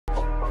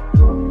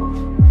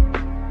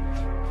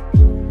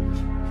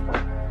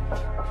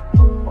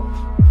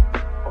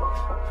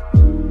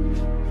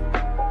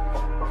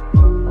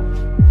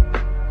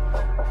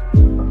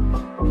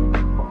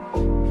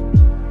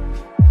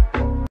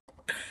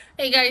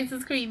Guys,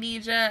 it's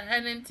Queendija,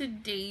 and in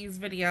today's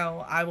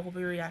video, I will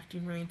be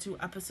reacting to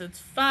episodes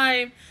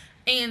 5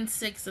 and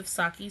 6 of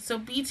Saki. So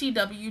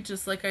BTW,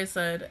 just like I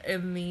said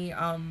in the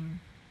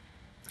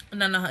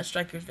Nana Hut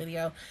Strikers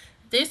video,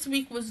 this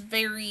week was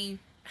very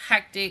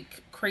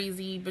hectic,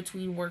 crazy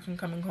between work and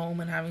coming home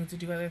and having to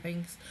do other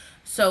things.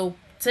 So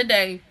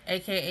today,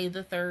 aka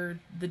the 3rd,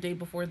 the day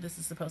before this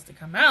is supposed to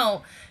come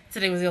out,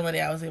 today was the only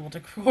day I was able to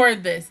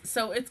record this.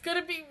 So it's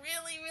gonna be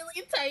really,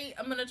 really tight.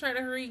 I'm gonna try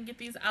to hurry and get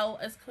these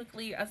out as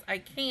quickly as I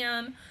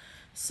can.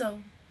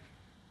 So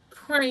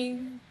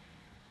praying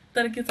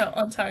that it gets out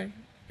on time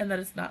and that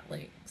it's not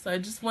late. So I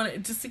just want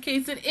it, just in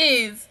case it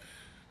is,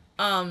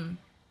 um,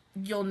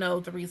 you'll know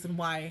the reason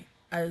why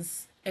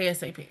as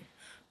ASAP.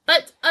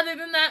 But other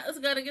than that, let's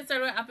go to get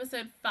started with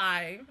episode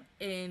 5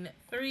 in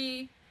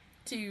 3,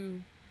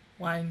 2,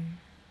 1,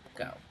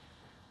 go.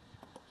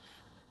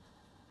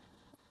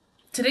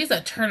 Today's a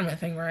tournament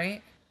thing,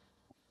 right?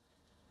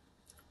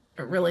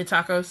 Really,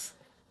 tacos?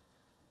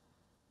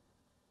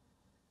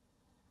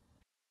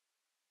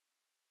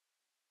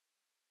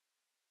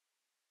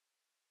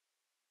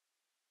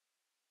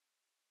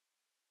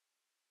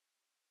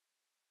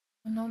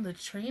 And on the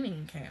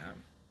training camp.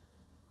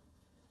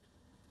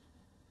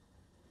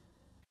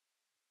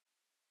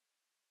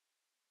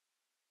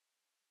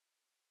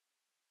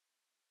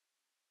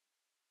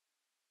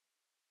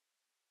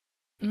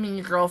 You mean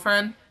your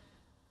girlfriend?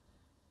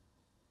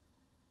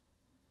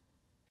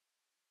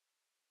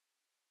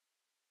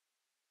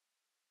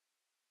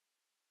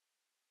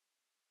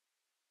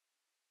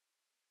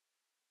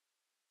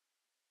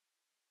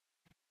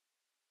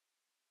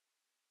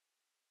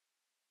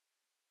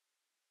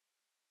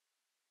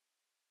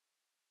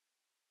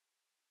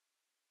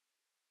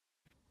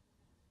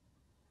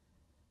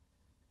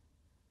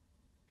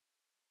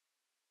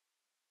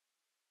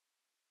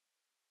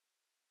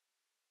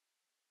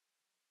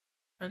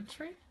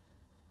 Country?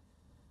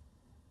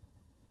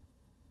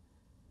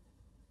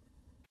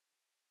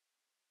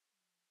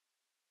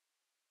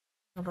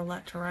 Have a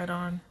lot to write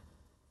on.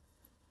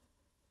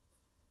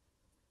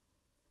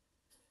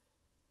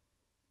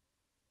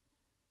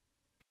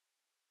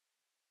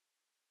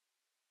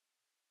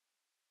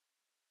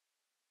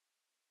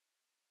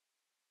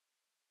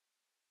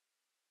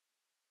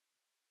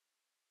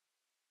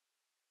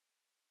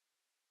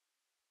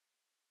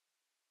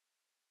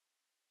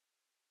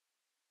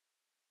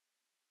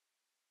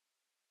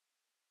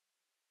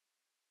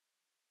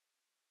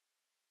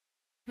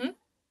 Hmm?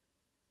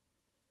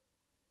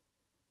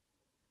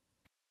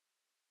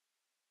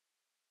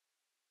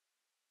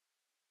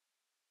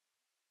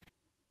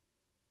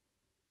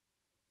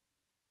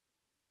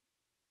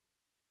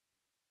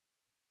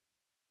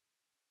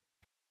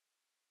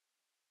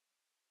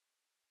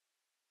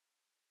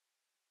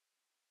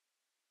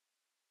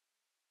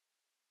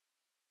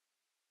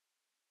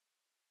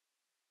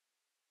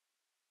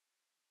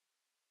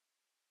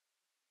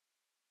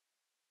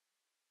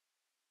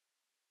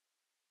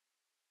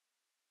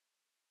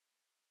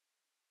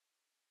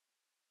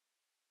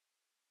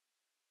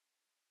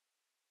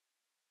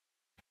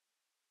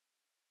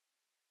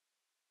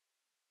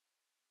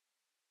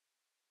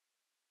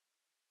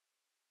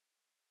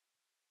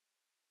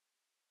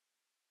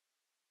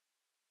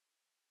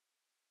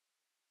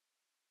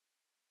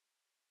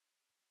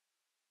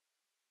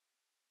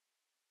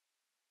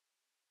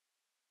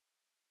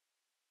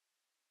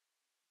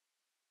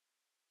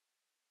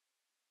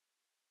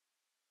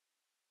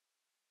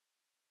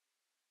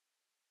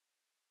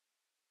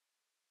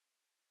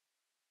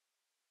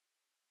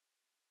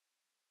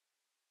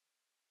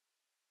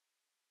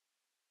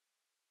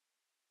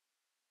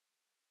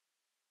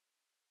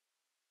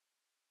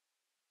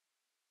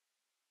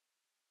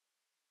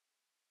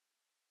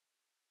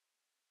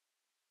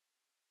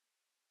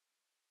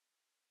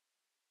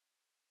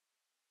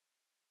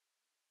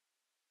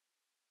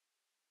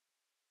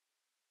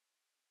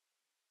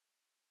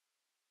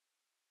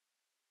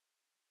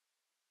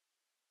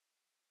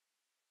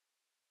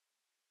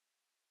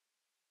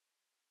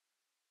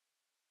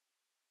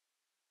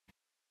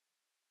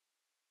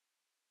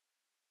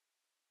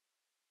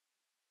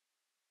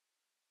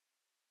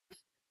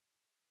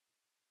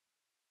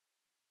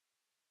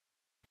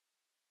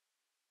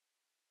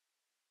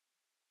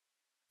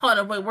 Hold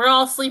on, wait, we're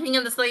all sleeping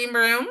in the same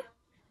room?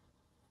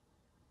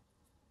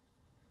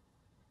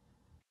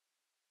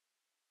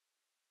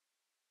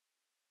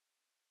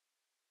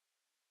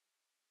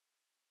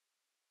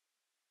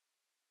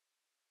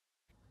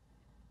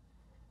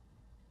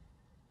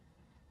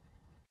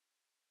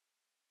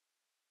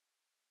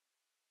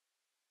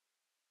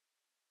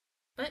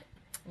 But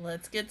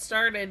let's get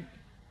started.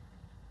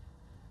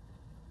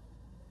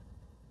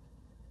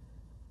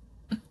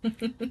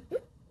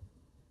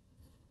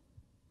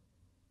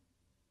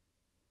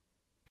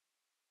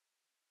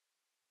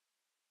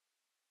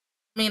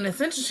 I mean,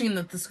 it's interesting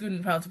that the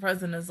student council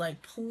president is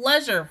like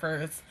pleasure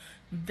first,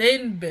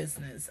 then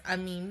business. I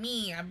mean,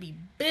 me, I'd be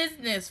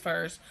business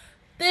first,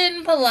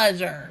 then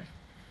pleasure.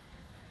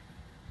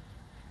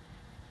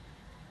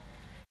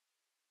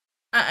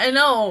 I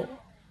know.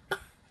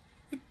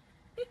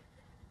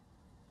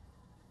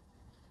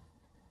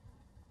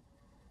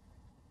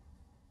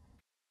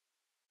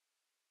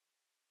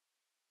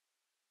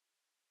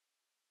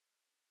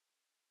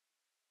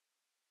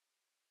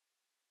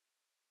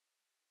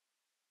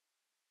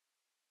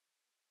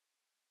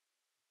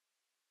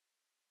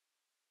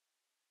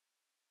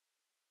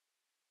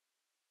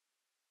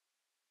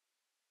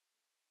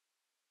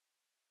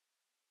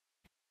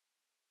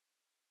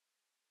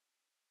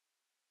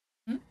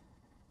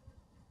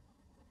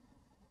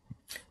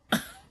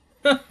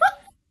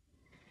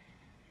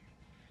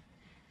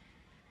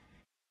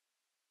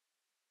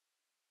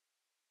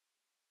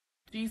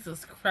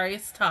 Jesus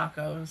Christ,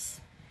 tacos.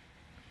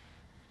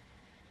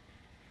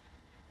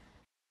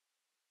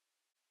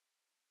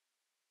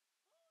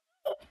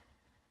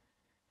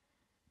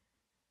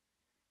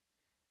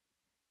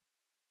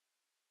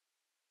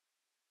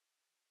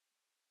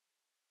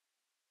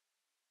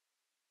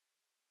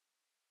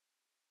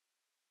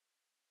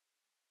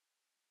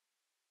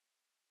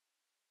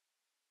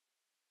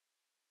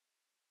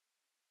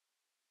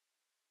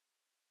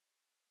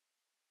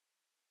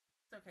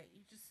 It's okay.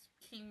 You just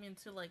came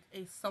into like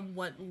a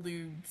somewhat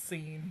lewd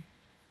scene.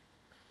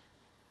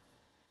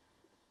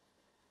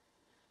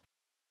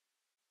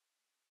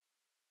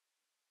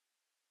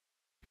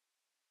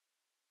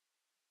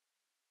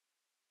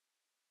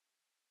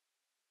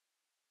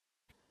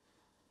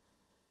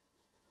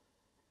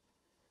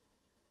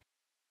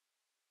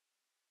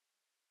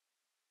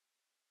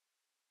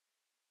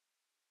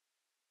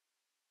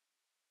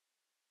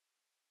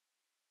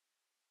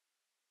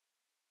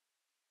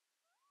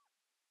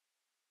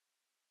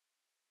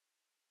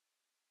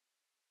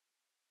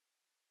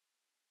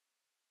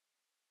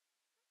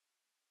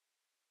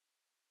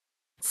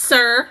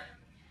 Sir.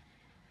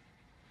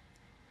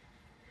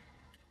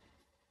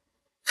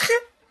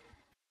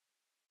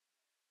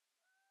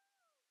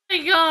 Oh my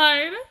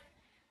god.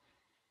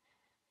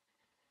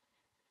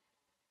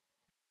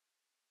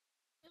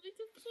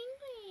 Little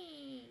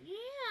Kingley.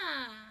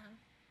 Yeah.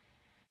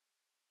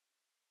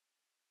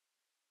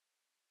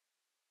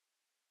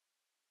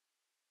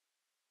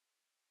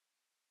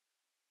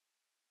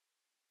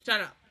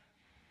 Shut up.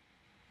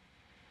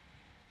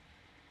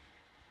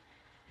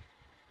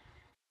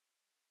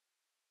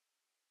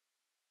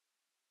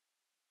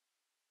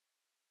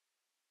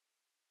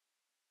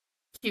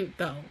 Cute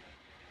though.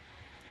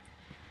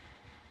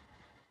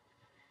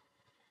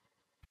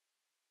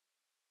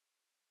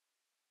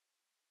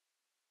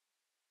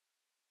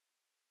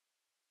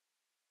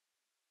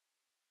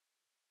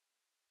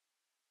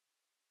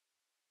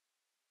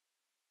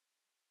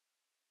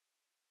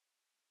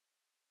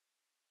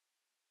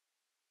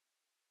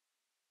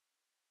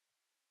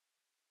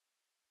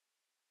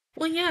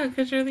 Well, yeah,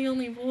 because you're the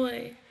only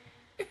boy.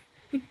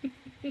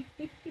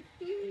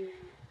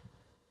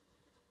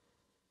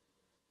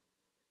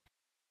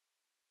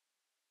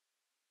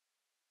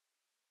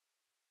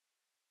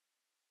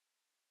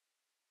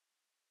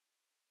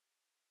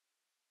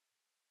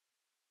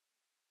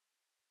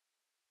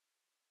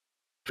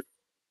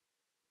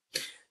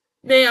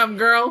 Damn,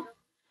 girl.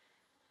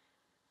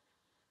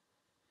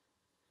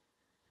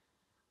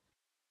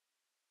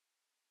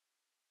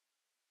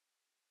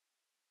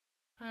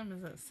 What time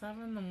is it?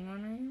 7 in the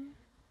morning?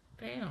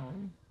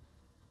 Damn.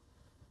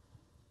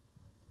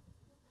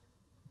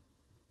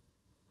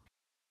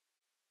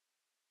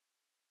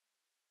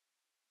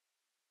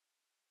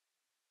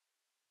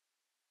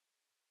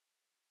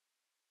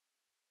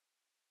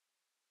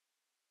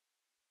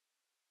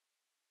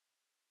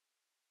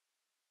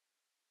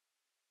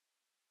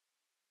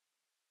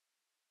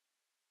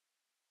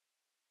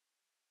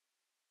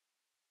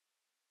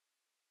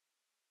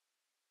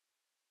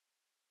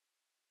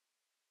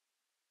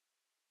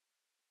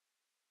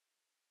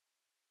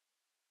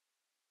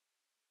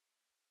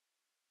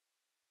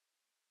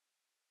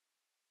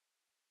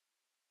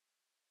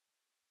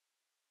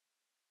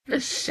 The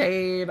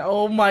shade.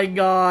 Oh my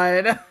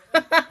god.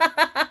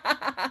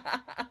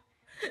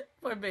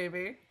 Poor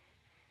baby.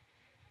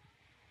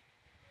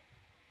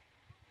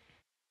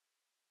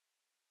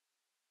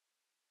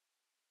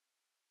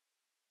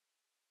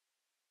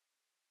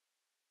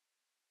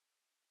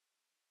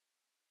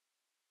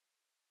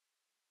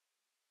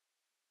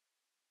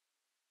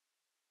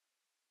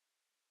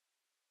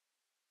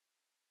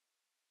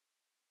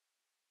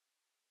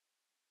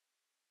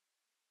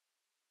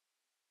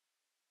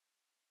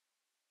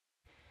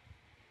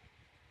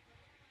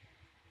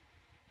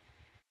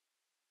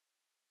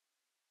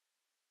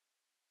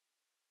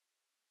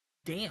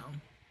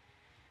 Damn.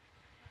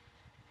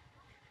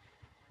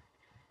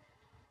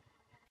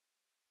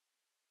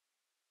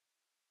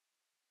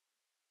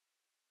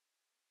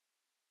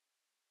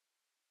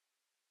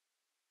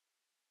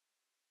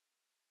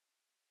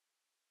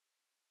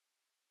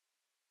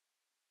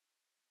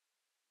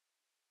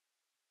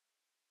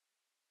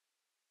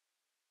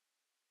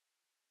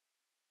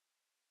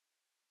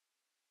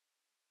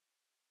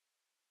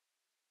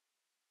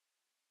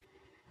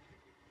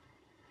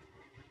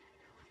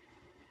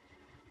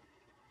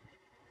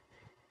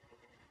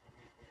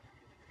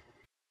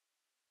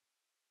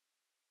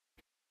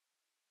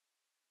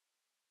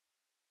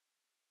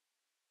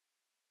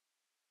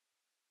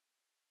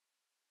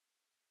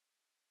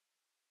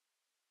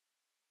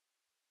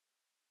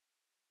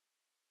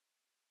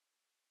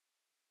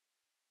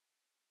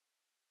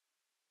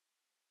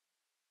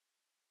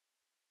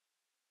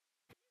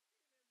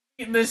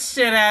 Beating the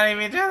shit out of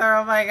each other.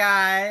 Oh my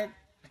god.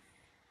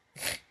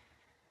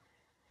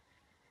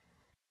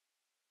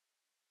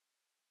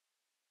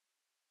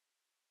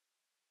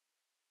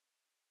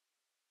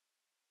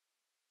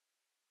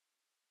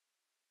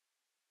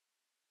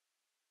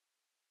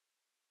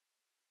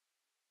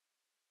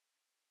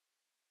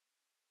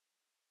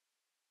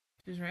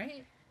 She's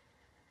right.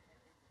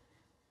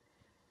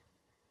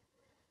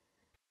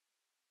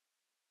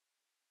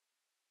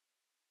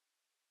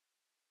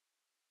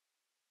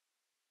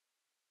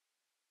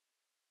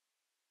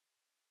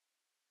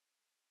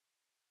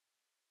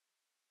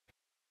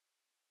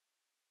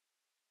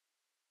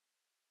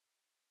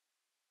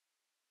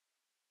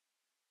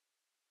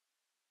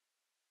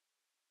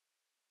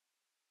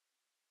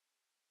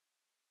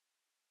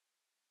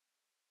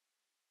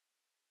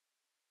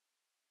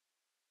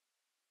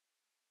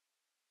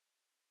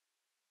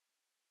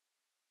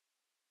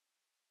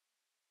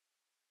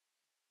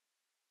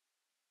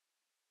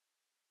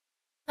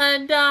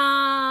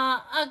 Ta-da!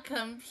 A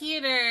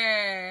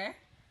computer!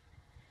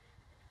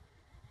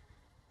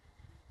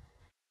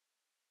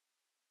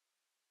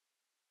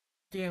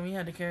 Damn, you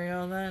had to carry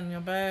all that in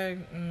your bag?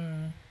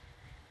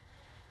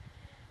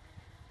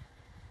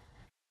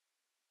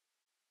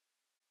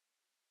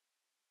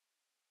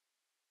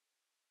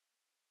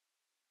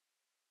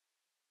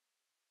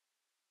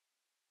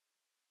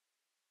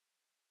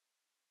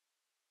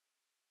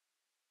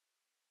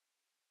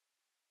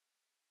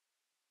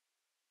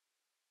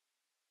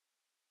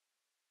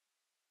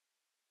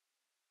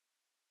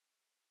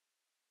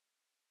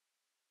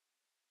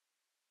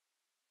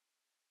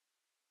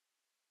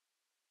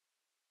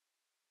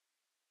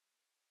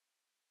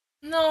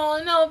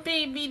 No, no,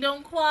 baby,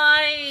 don't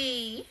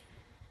cry.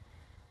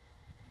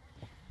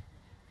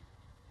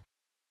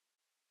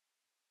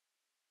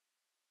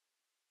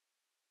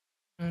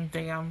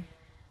 Damn.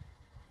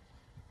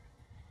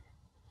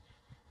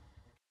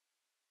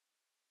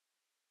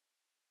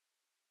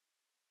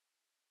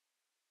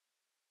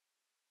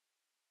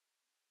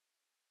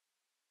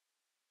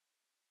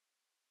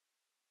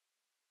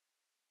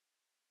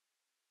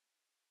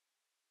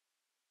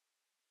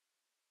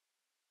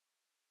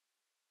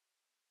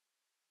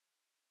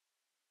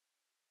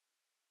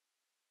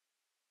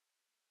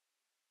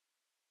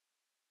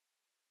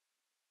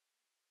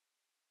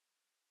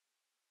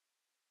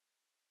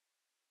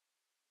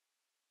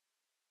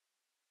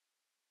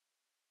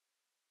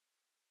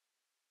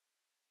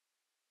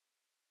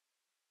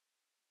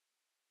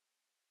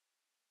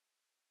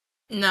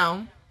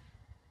 No.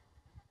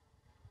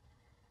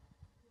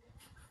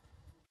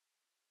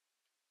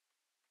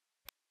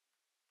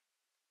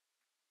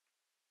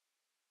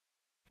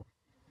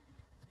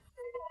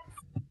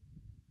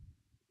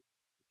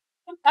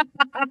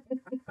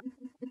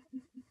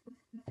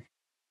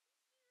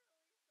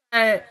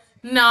 Uh,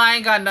 no, I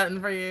ain't got nothing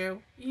for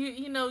you.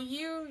 You know,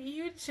 you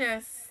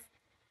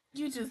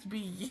just be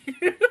you.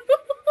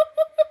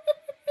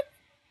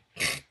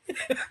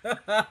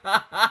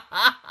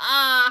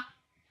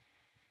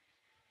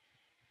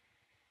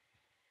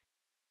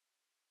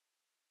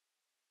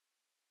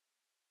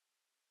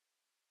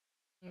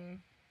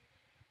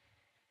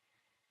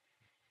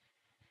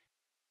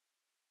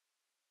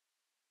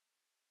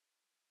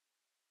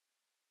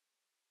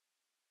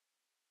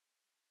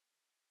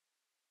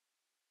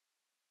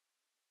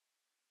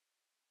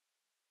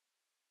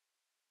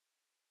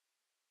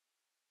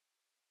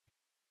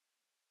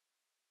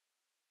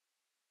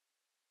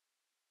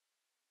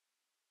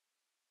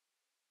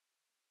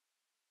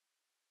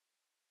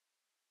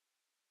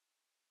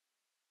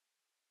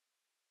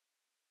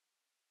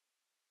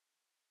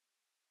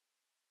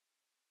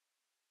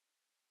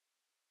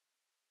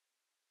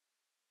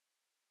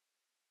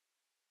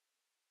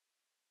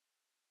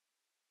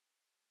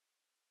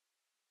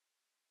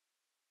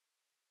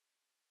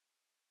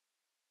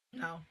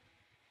 No.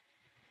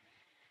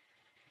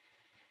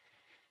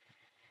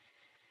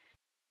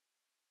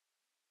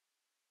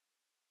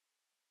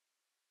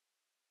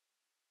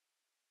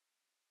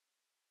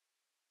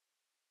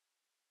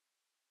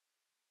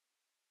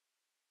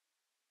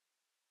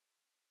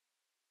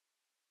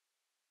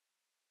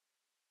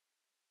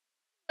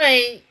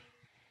 Wait.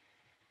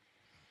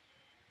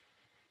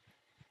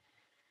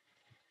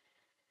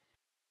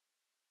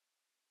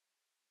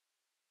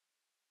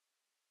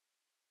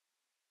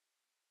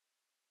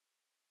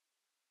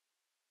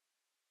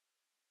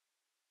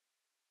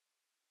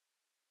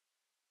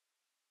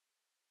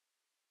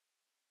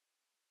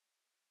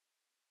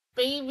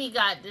 Baby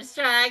got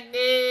distracted.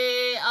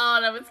 Oh,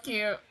 that was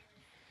cute.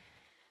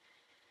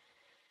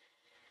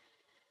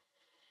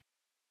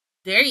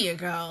 There you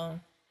go.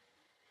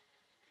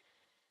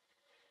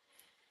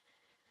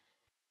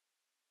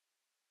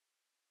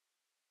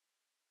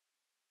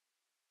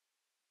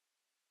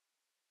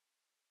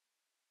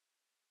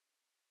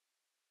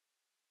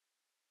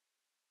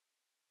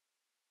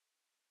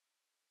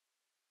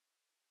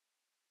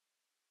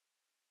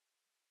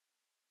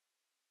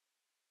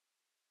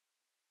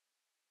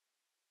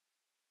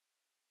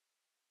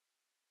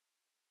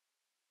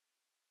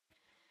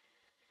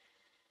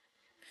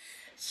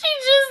 She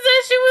just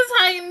said she was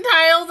hiding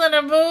tiles on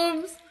her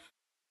boobs.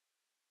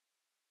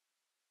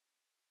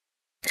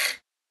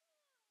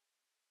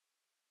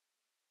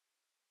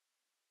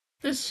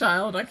 This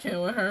child, I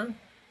can't with her.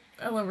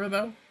 I love her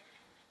though.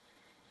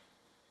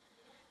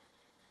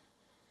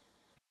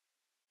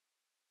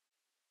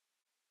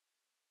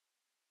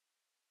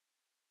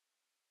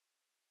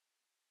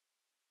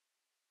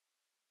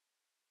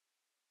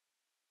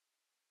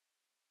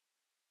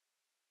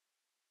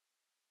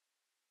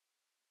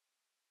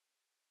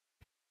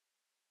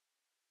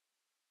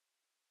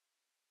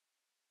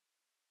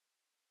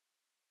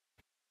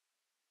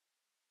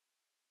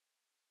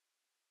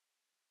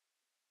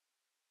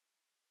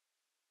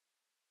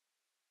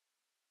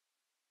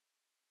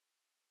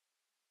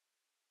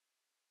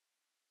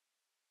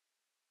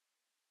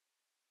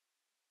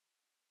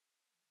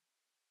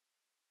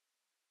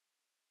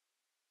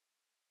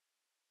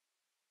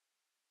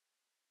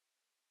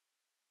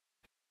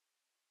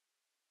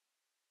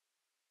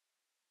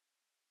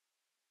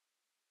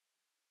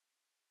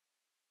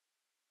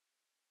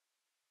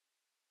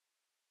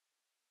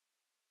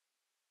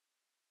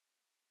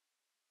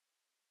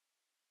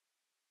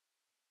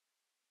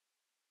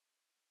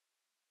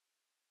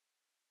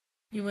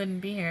 You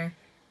wouldn't be here.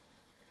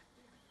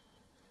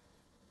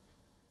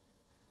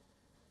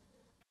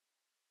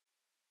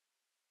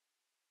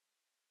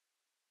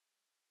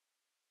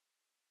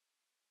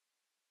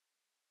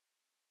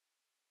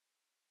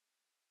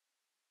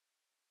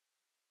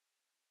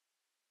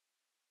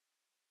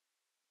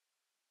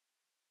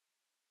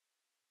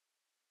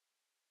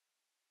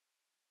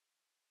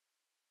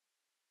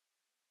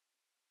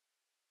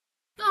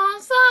 Oh,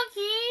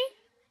 Saki!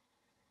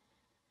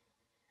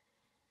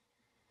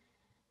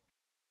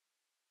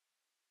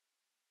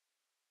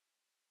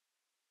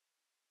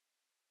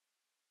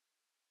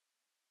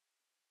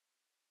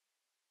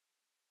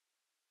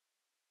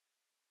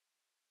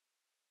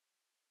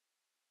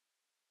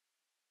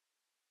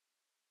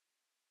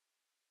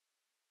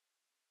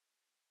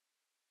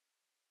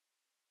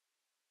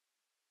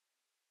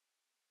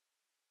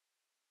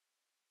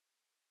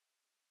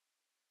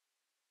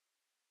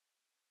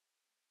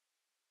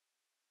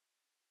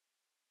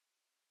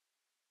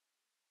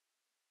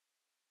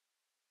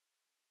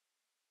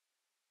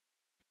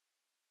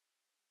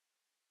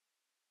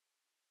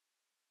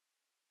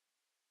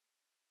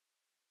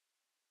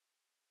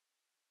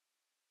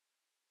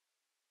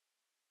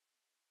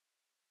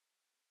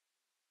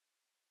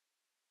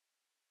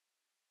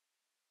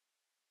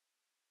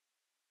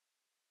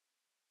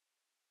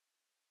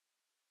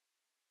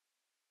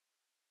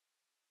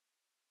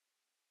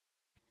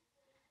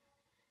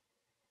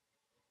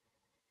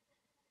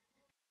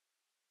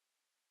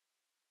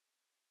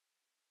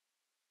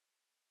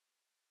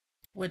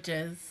 Which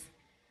is.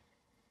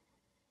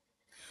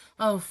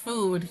 Oh,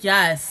 food,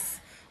 yes.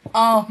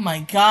 Oh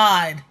my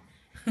god.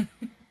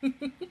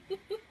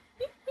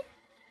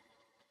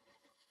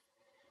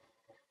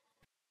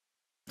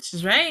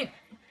 She's right.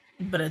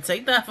 Better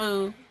take that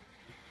food.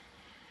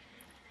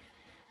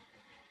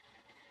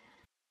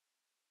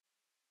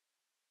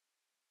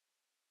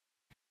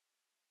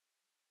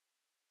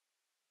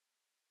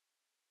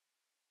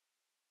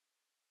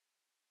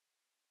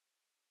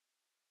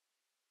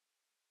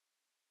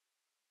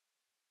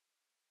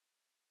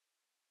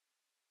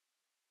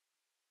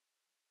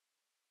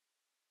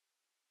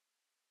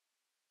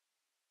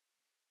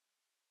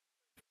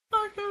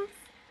 Tacos.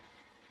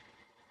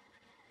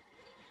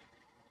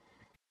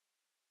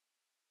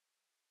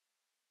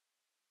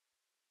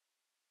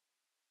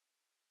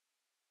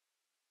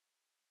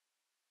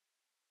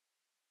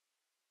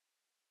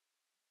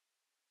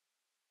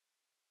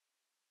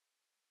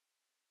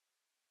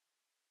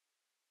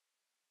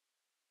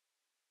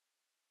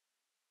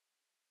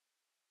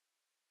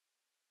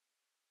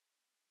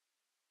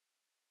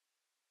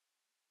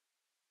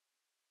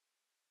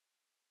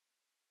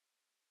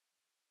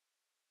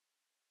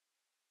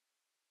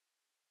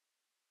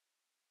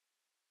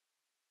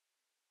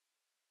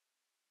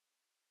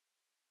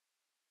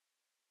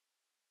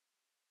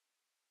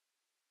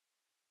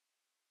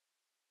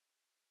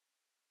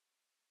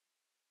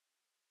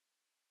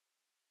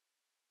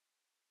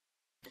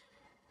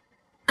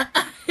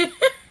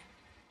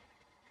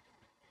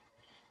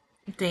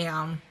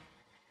 Damn.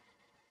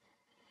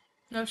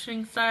 No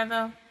shooting star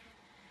though.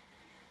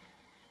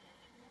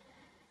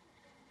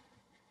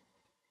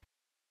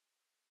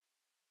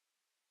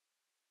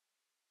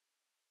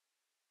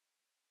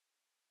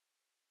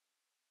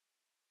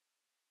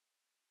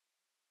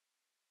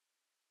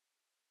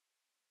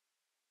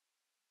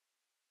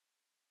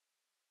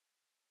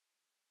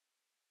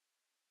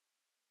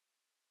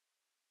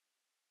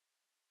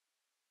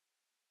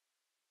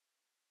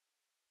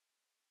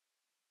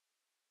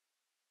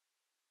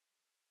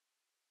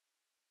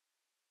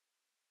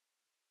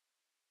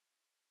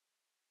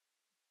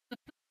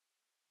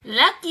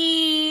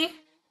 Lucky.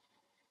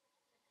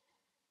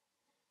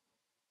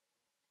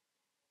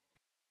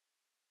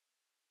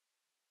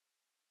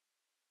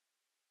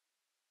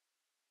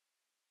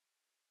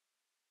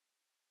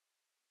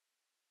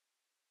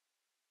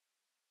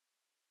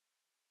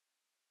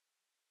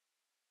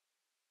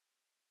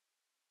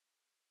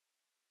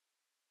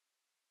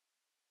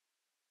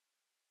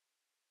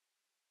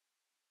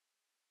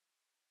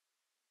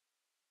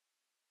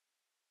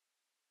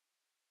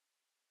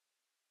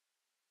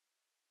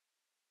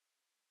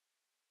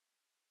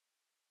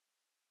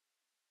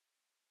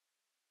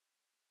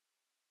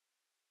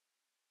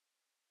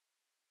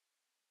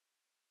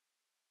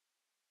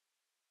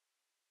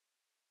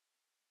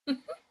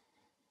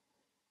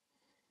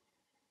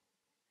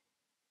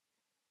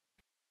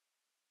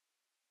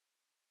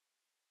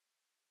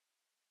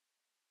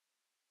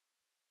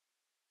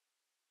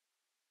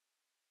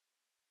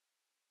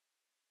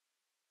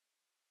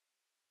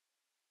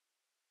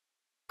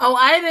 Oh,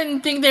 I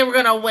didn't think they were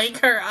gonna wake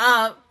her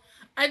up.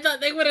 I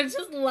thought they would have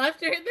just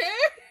left her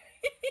there.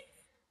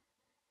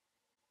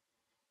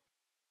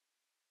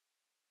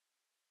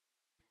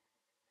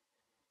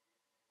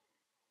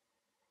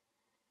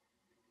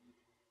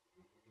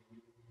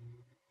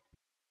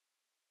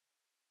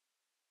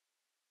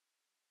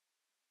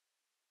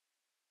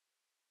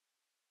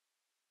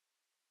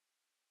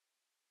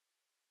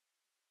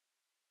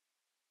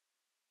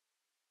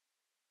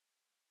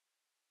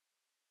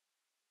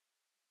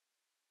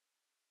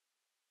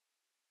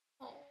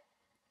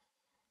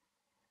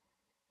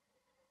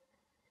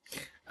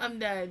 I'm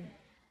dead.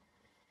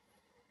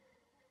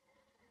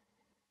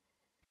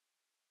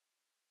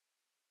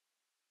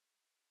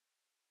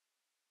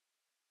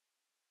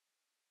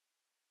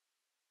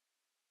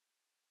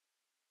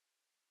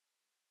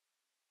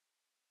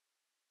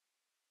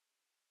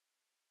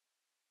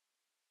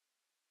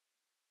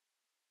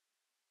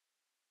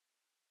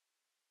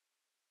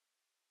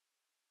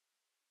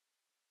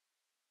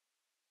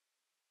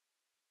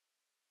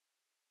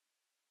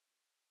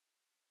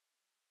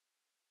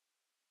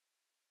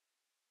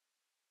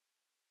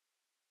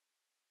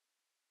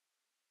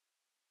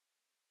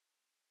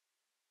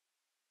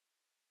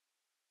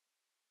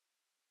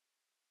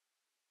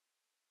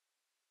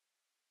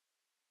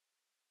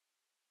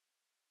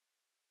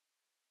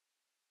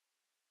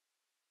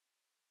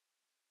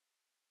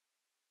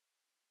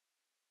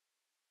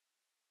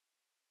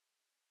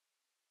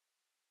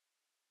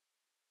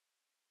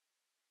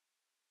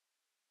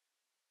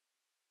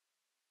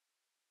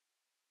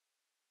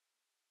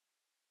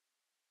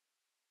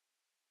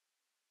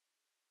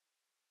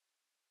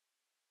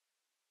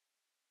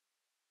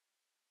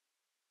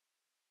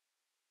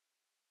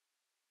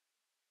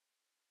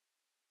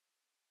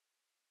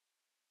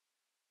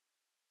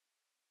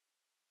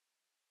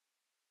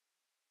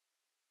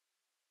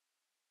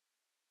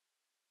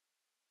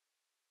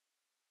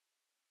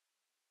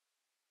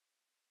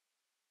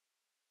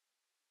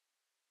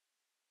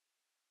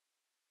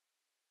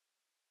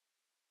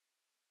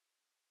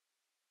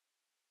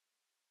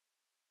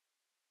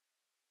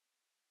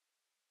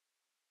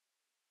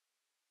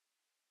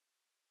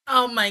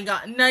 Oh my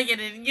god. No, you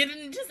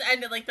didn't just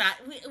end it like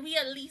that. We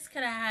at least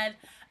could have had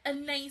a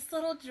nice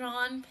little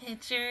drawn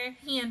picture,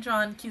 hand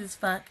drawn cute as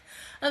fuck,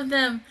 of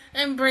them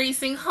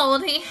embracing,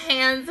 holding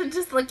hands, and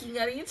just looking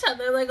at each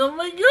other like, oh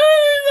my god,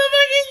 so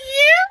fucking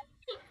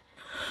cute.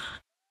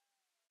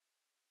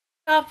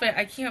 Stop it.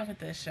 I can't with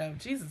this show.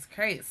 Jesus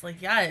Christ.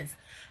 Like, guys,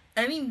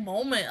 any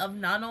moment of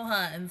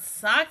Nanoha and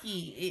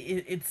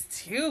Saki, it's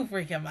too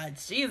freaking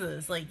much.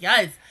 Jesus. Like,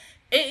 guys,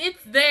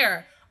 it's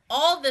there.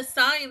 All the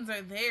signs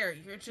are there.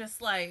 You're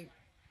just like,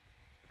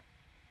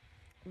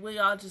 will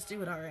y'all just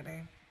do it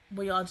already?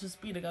 Will y'all just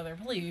be together,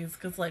 please?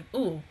 Because, like,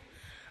 ooh,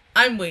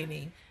 I'm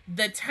waiting.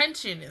 The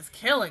tension is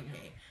killing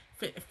me.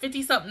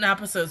 50 something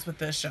episodes with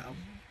this show.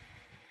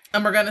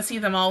 And we're gonna see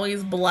them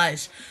always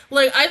blush.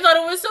 Like, I thought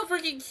it was so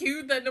freaking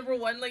cute that number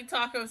one, like,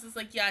 Tacos is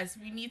like, yes,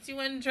 we need to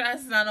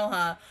undress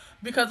Nanoha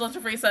because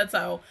Ultra Free said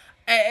so.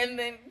 And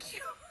then comes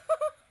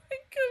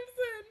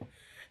in.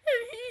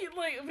 And he,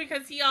 like,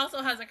 because he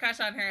also has a crush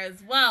on her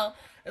as well.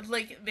 It's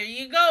like, there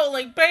you go.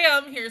 Like,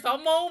 bam, here's a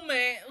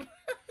moment.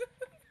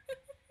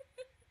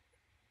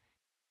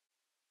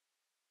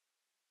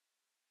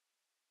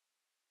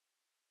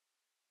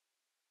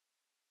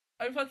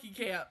 I fucking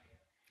can't.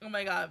 Oh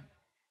my god.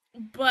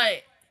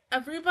 But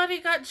everybody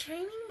got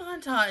training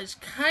montage,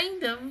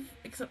 kind of,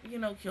 except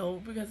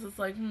Kyo, because it's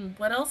like,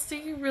 what else do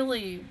you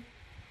really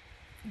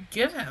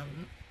give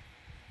him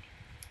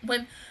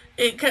when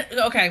it?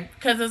 Okay,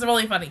 because it's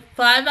really funny.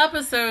 5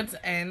 episodes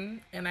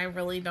in, and I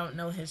really don't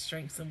know his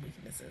strengths and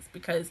weaknesses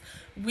because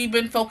we've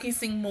been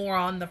focusing more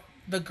on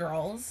the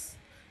girls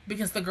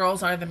because the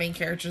girls are the main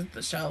characters of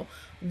the show,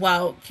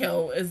 while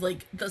Kyo is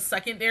like the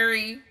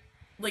secondary.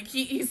 Like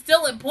he's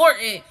still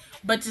important,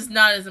 but just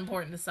not as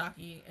important as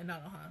Saki and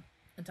Nanoha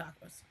and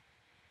Tacos,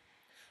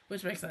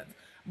 which makes sense.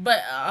 But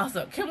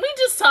also, can we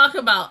just talk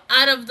about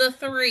out of the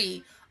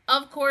three?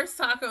 Of course,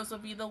 Tacos will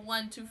be the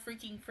one to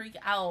freaking freak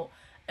out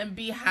and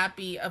be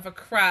happy of a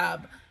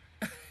crab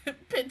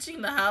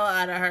pinching the hell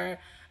out of her.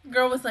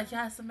 Girl was like,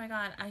 "Yes, oh my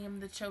god, I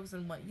am the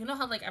chosen one." You know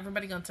how like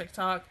everybody on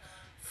TikTok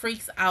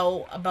freaks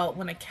out about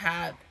when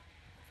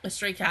a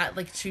stray cat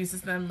like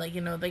chooses them, like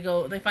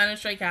they find a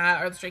stray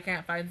cat or the stray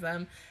cat finds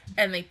them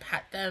and they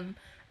pet them,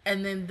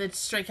 and then the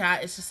stray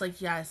cat is just like,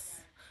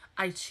 yes,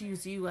 I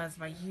choose you as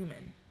my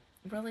human.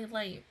 Really,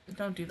 like,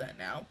 don't do that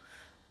now.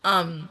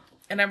 And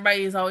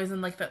everybody is always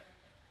in like the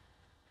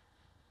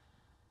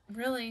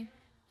really,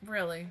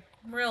 really,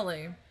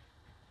 really,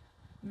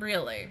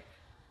 really,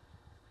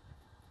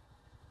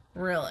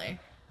 really,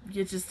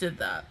 you just did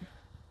that.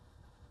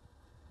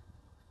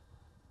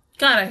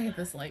 God, I hate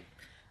this. Like,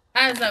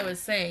 as I was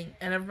saying,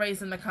 and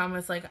everybody's in the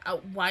comments like,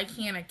 why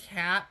can't a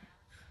cat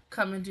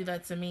come and do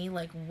that to me?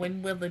 Like,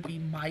 when will it be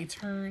my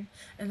turn?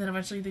 And then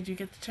eventually they do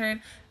get the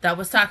turn. That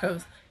was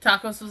Tacos.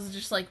 Tacos was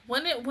just like,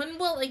 when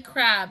will a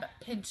crab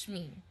pinch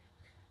me?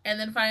 And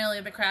then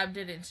finally the crab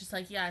did it. It's just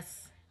like,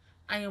 yes,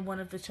 I am one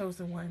of the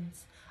chosen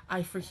ones.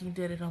 I freaking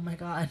did it. Oh my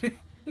god.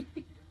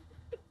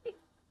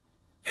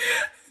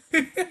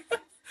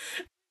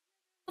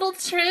 Little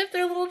trip,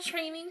 their little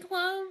training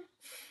club.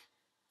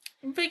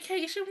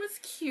 Vacation was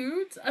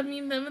cute. I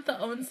mean, them at the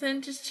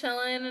onsen just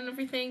chilling and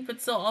everything, but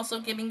still also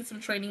getting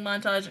some training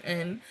montage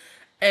in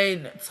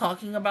and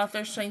talking about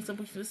their strengths and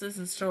weaknesses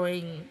and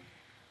showing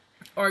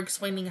or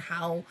explaining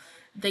how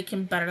they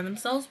can better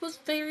themselves was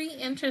very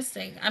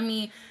interesting. I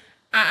mean,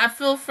 I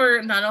feel for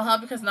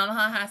Nanoha because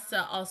Nanoha has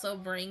to also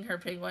bring her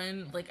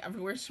penguin like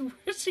everywhere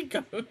where she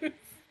goes.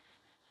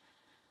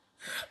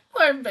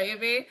 Poor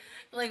baby.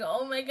 Like,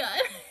 oh my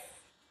god.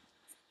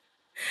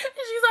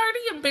 She's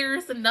already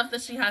embarrassed enough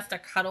that she has to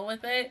cuddle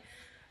with it.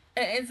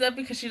 And it's not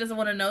because she doesn't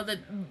want to know that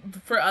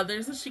for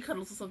others that she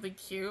cuddles with something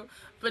cute.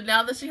 But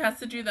now that she has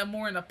to do that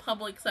more in a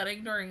public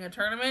setting during a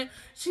tournament,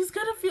 she's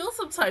gonna feel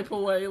some type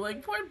of way.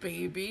 Like, poor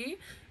baby.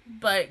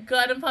 But go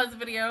ahead and pause the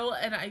video,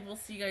 and I will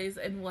see you guys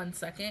in 1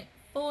 second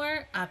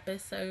for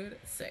episode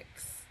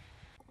 6.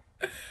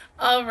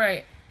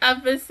 Alright,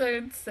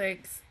 episode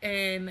 6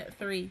 in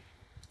 3,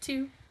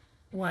 2,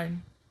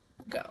 1,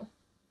 go.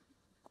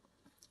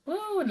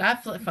 Woo,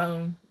 not flip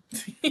phone.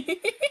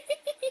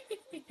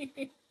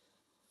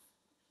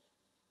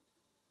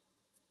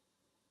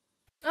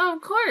 Oh,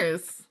 of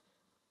course.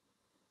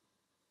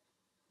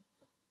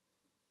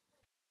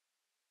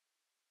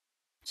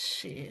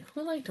 Shit,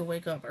 who like to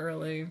wake up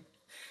early?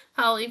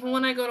 Hell, even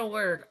when I go to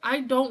work,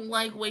 I don't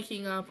like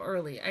waking up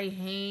early. I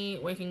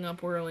hate waking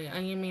up early. I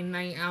am a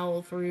night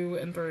owl through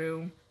and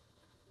through.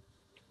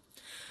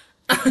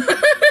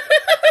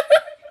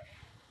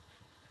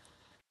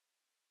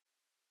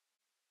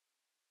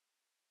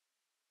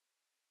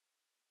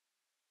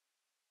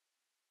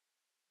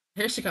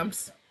 Here she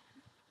comes.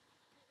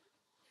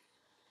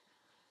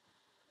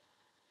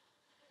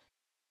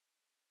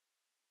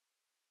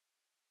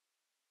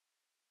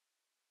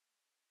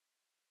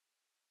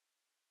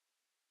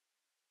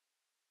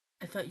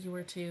 I thought you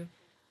were too.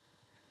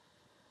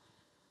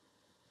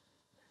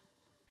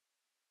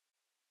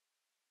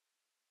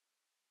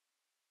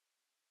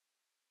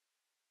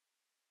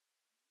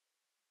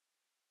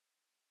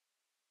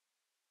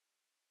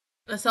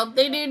 Let's hope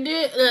they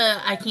do.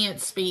 I can't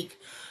speak.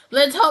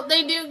 Let's hope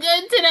they do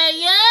good today.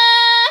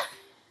 Yeah.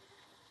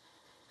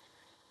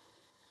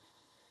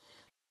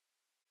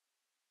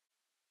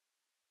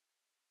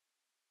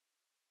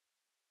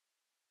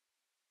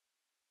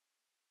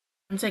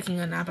 I'm taking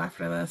a nap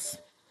after this.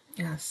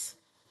 Yes,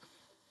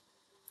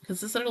 because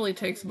this literally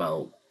takes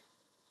about.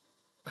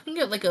 I can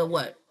get like a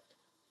what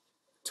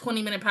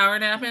 20-minute power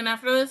nap in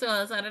after this.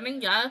 It's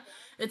editing. Yeah,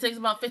 it takes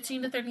about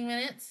 15 to 30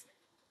 minutes.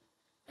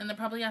 And then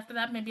probably after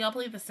that, maybe I'll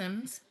play The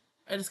Sims.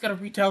 I just gotta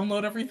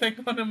re-download everything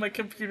onto my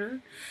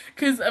computer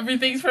because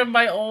everything's from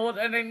my old,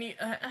 and I need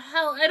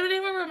hell. I don't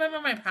even remember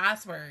my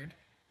password.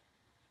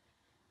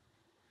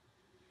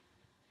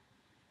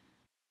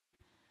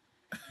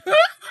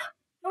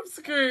 I'm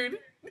screwed.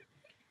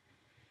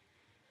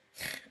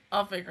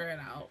 I'll figure it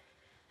out.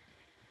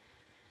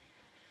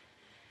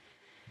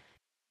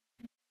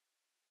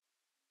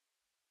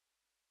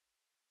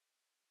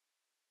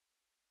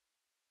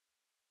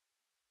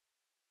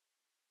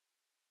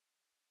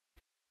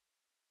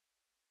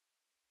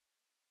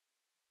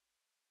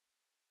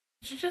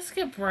 Did you just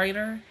get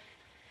brighter?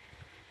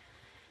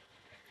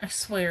 I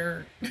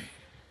swear.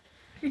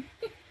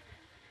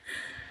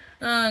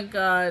 Oh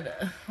god.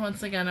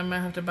 Once again, I might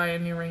have to buy a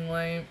new ring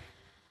light.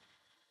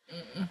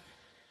 Mm-mm.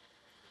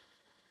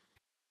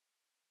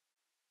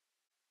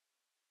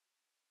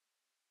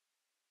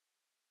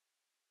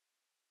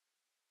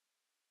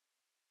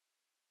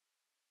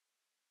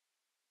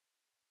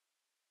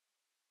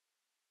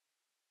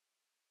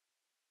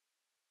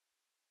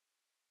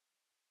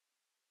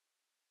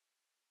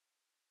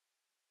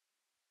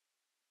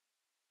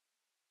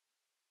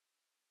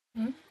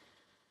 Hmm?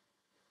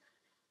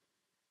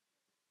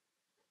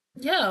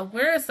 Yeah,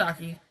 where is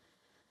Saki?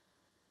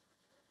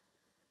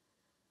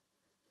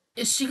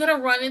 Is she gonna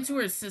run into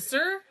her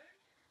sister?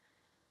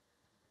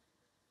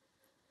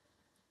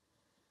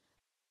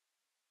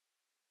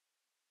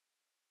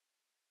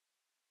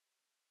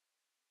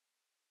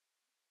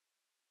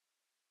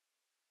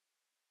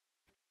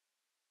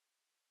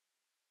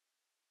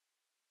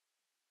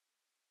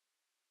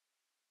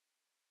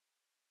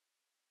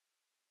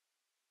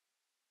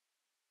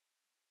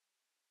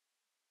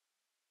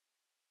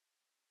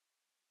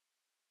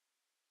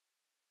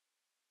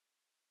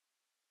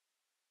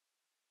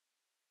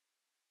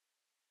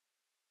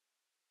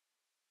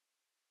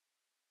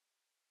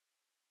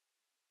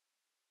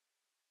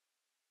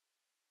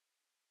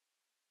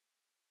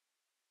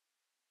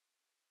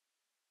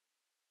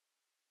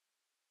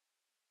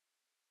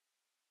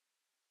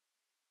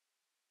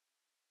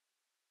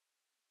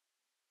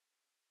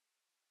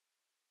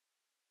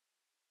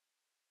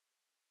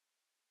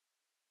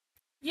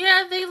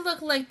 Yeah, they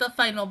look like the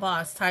final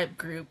boss type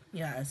group.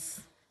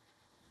 Yes.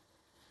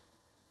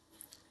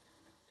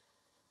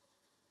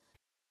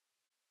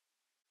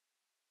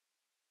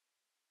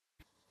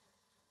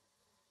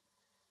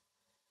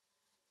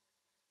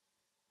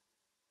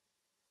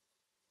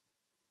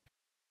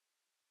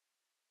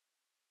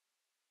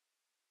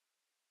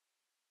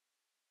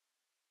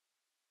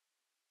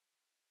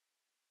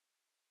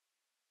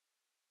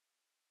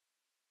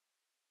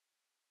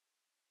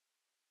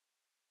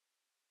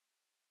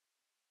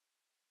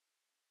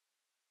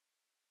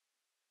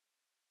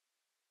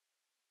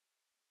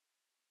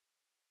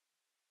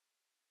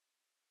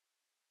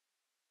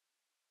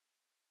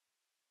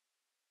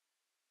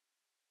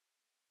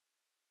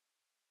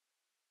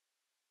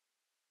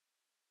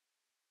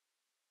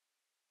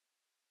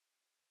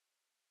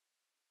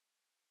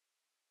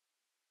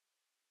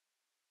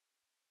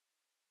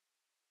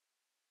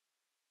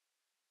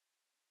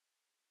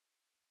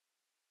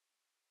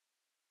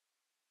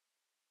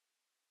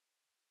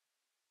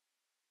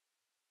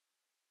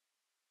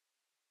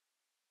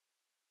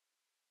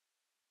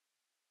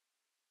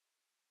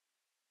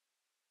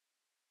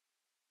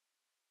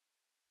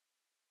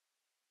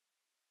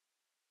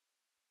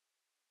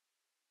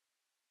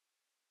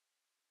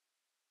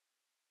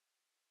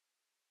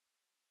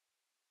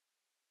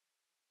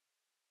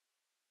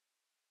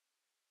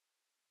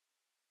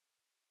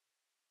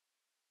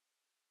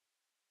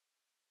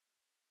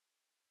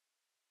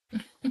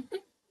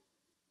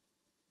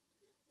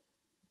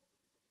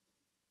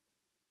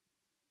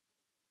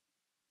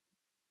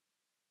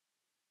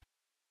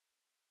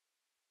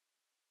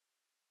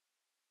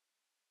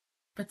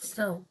 But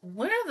still,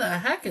 where the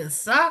heck is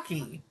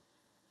Saki?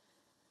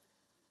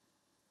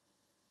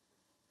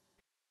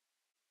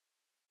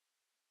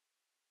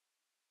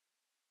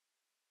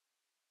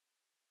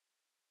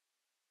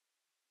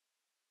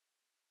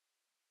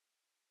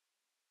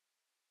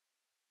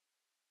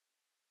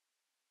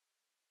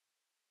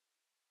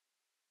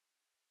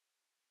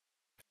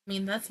 I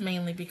mean, that's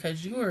mainly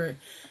because you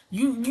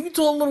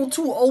too a little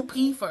too OP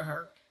for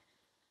her.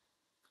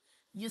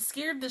 You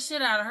scared the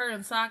shit out of her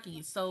and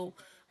Saki, so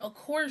of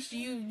course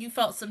you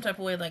felt some type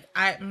of way. Like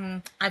I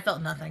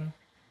felt nothing.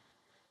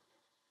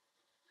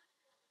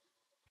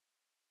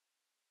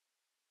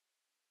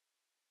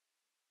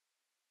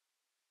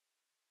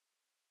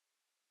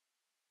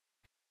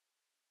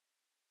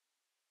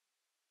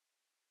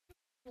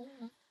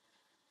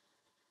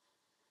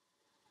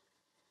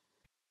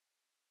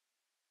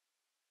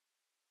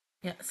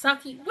 Yeah,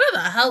 Saki, where the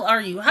hell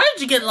are you? How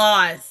did you get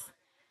lost?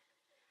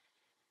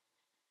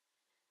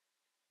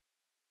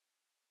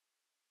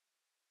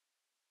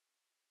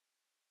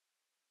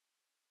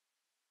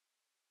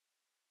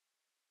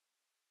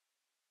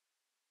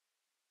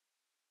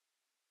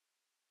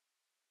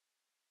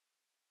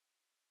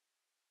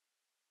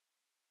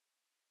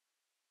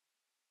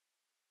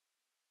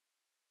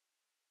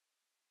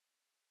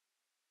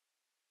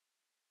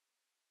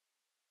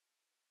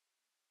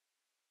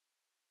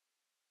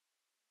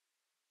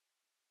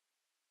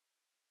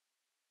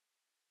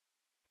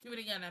 Do it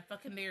again. I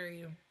fucking dare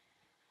you.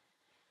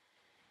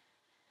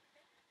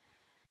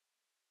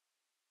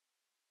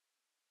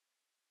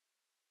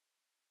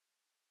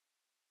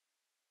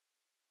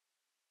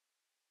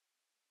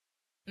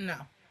 No,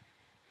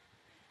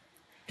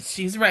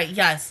 she's right.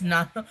 Yes,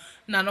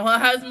 Nanoha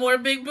has more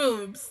big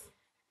boobs.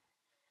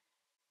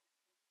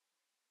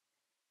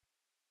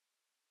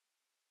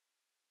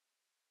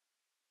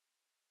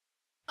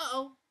 Uh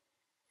oh.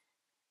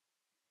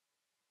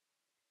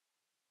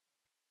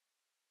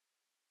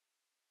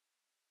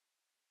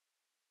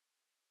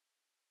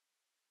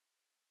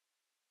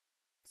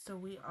 So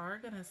we are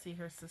gonna see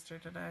her sister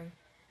today.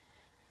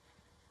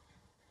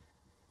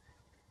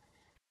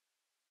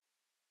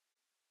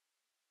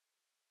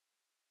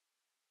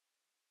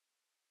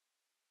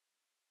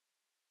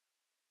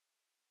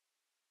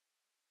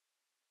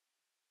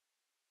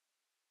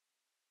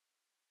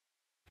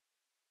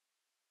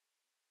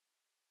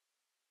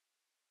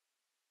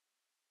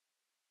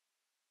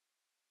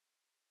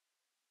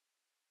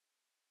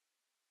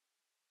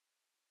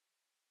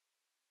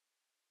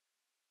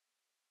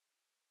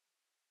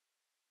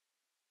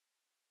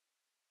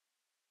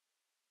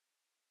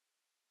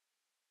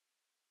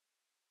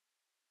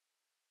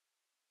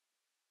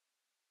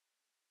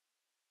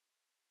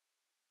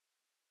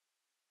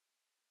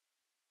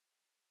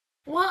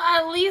 Well,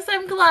 at least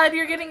I'm glad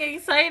you're getting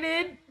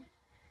excited.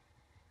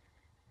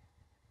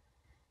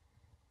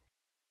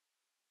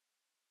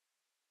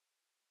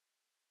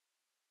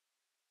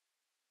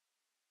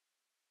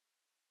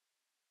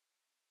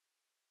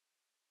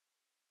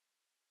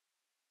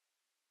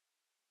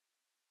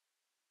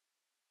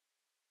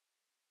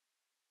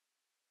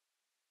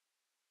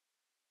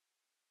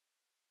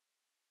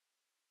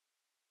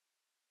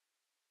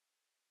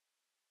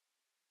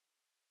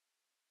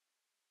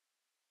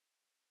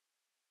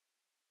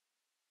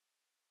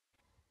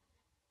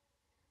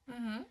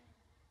 Mm-hmm.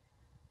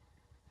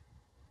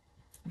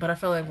 But I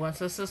feel like once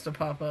her sister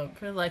pop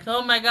up, you're like,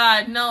 oh my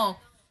god, no.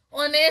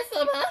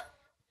 Onesama.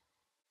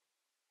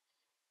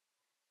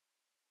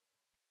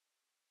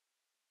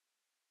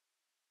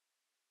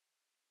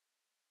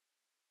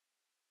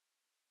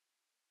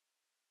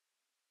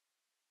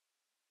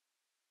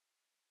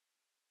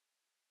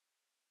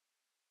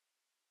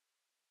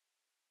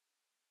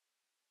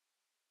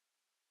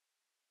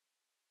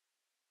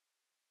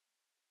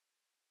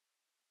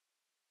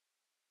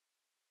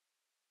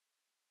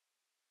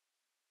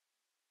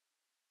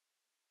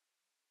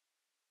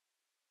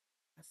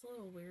 That's a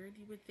little weird.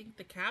 You would think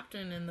the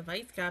captain and the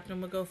vice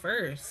captain would go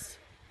first.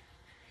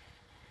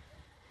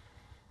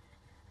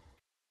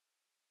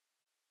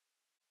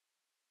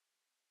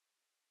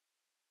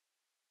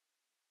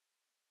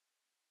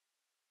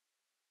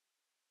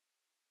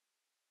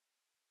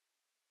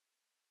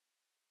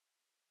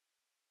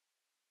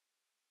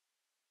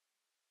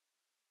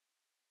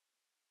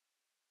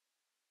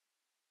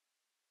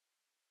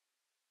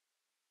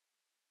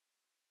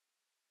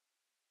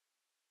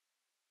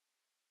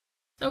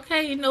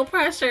 Okay, no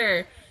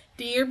pressure.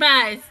 Do your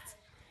best.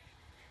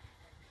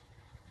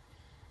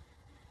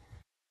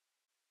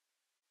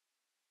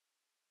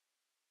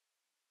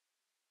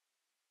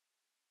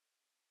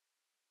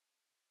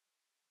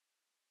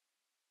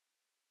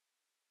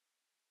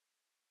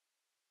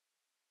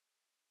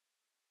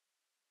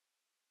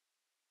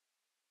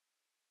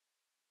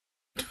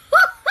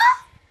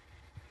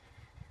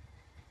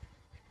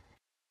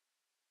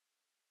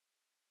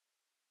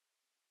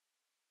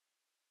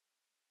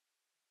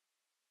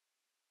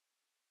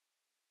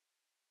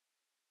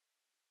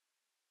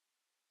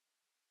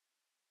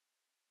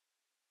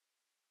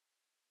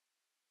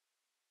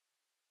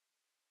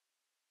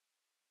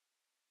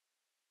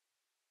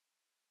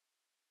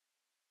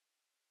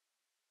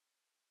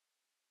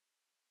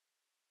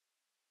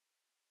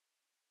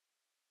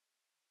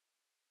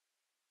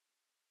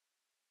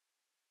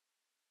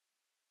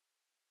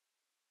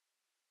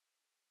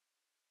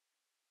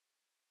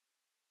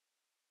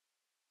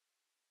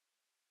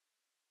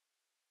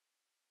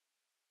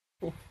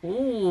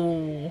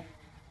 Ooh.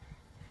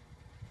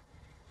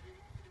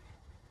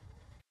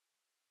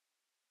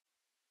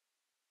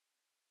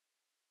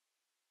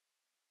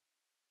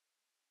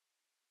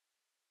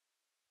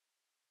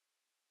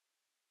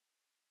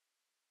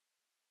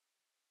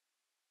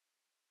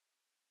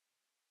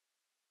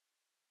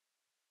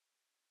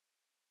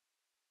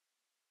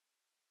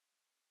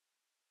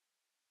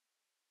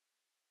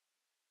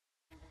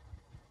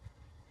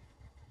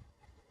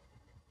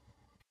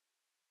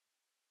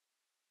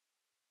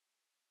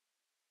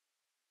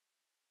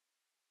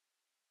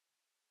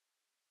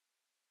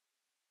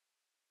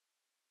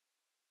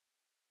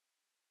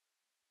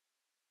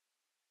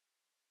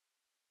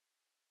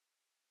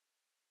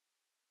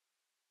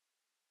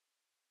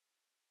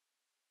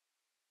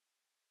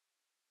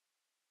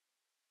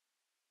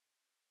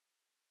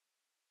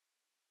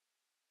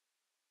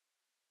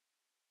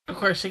 Of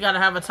course, she gotta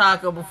have a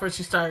taco before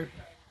she start.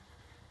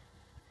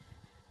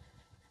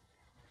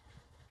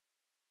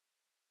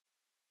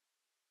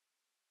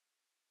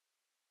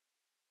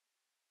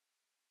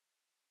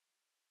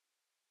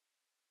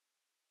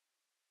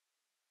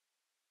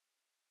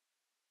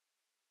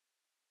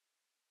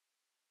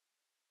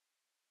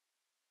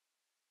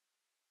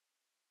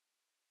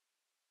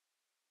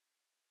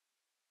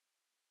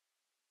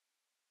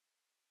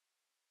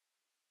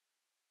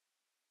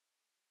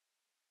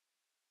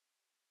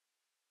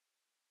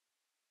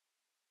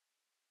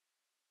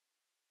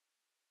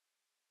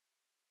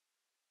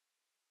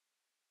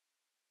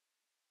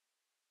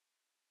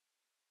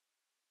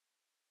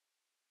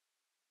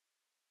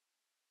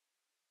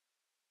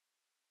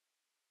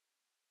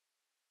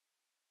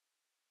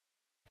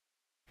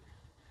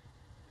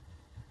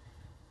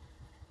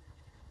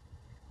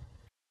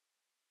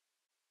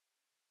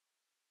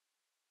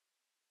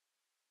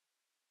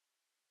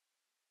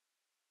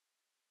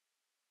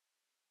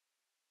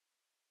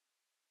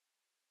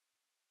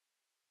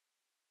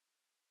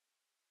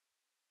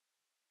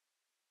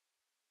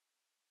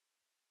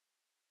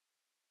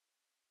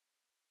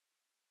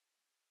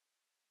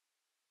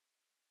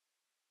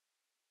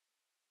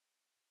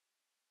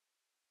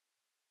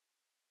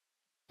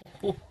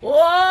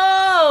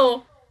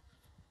 Whoa!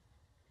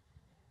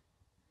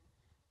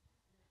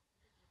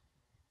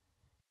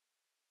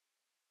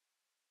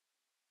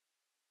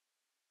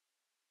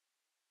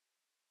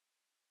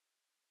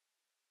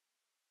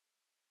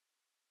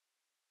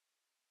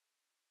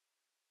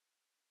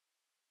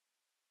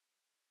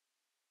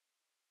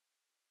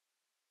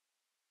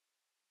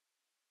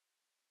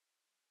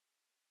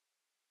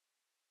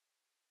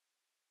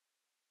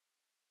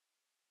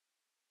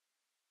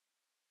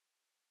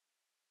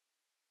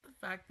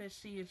 The fact that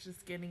she is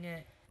just getting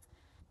it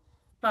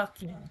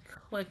fucking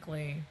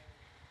quickly.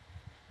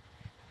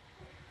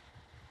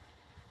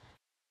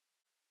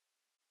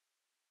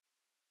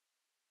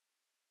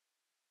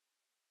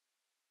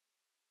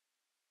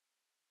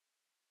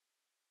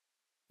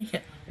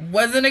 Yeah.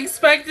 Wasn't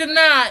expecting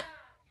that.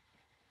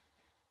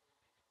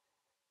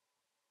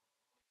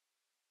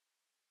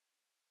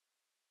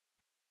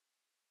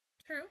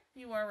 True,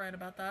 you are right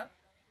about that.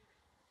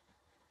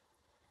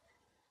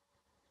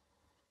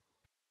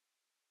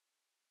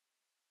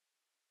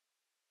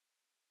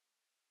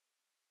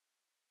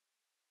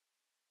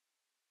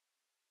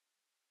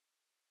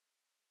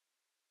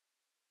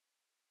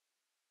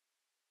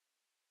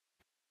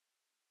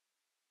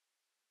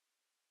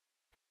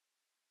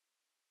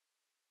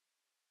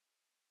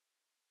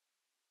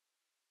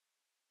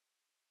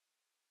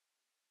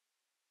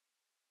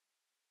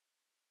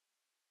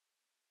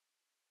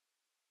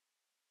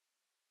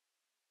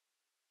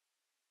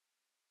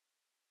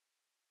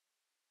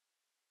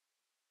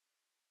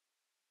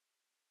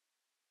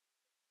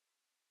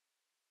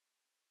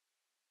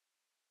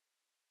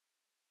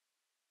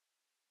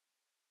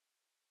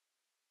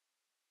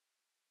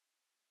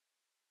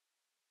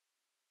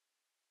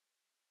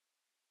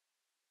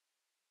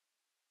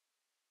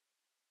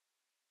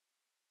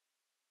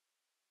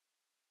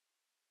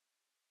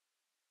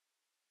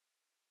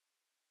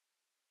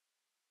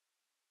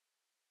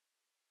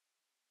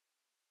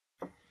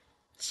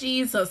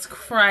 Jesus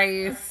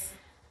Christ.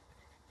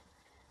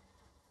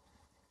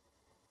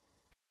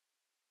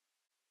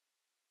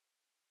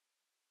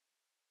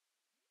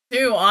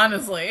 Too,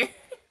 honestly.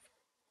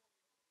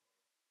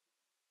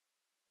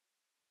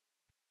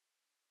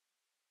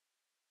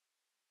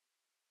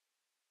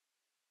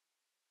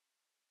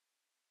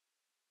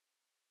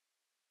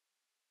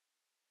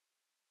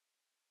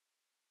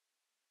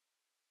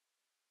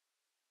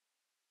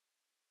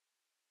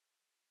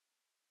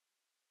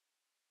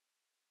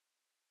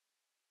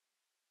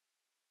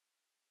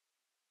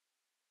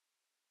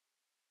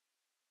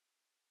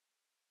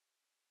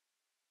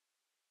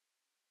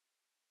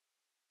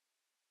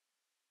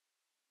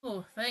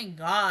 Oh, thank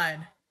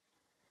God.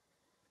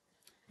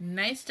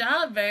 Nice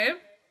job, babe.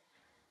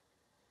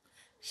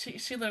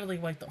 She literally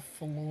wiped the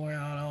floor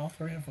out of all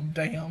three of them.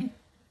 Damn.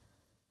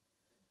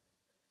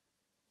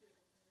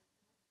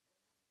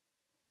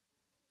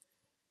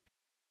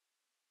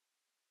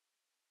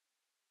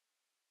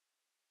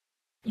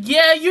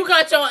 Yeah, you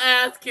got your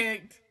ass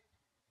kicked.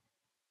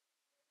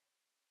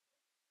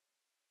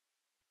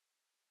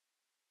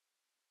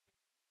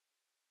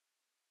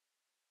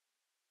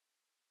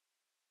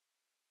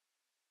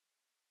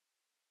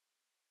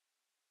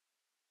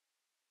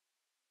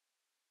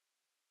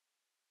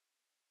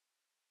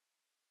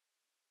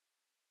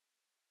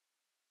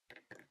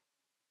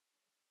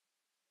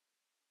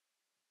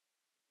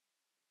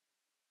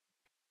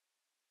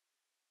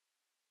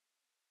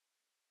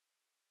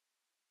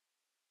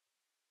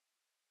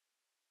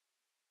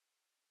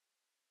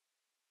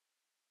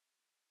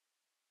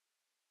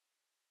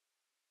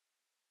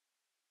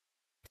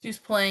 She's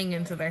playing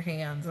into their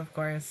hands, of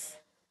course.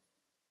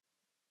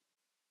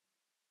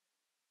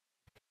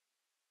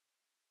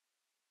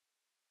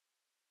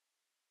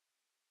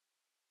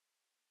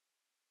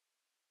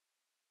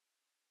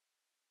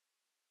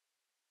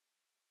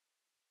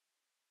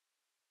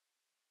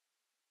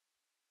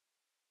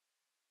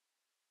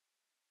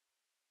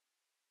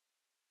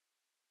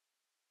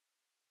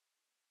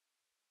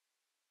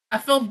 I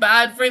feel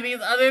bad for these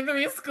other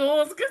three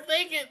schools because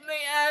they get their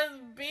ass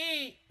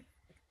beat.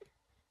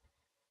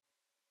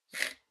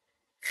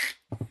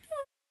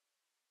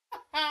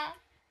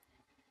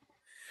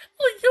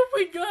 Like, oh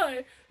my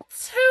god.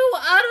 Two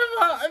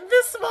out of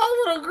this small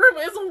little group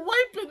is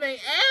wiping their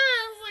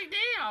ass. Like,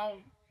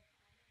 damn.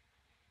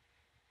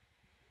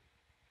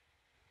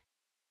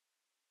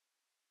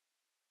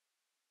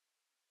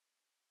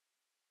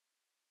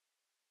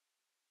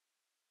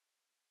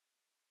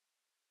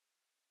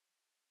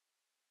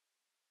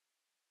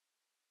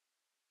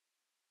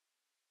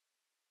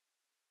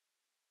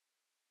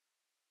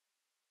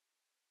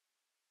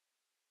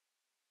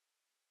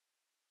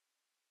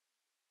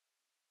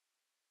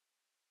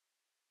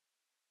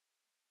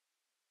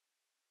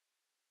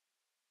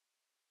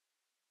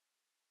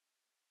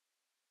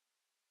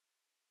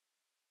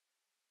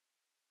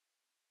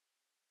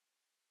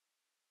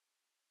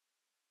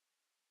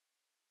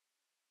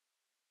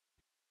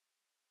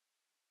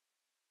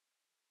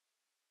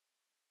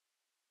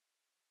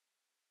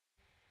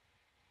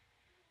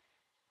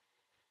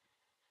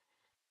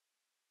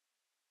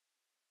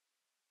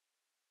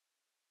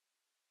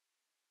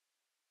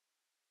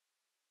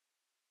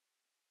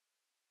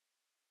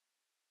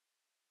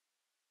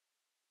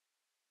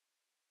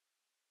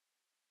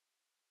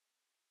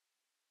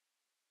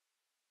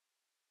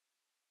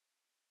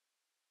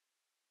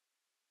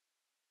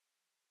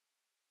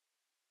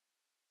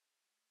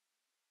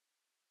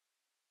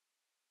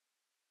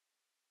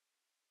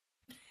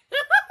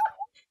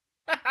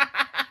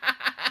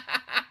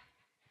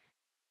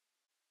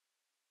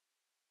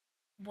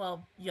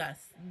 Well,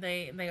 yes,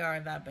 they are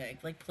that big.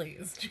 Like,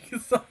 please,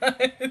 Jesus.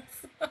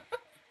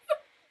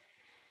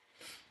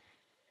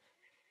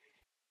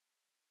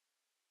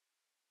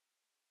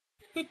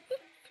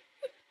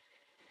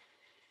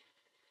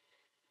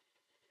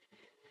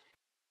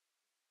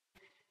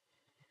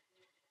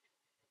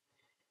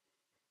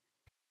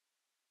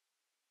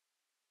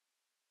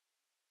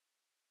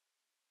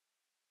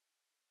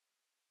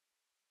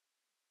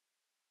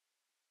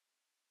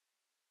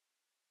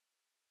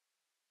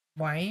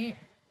 White.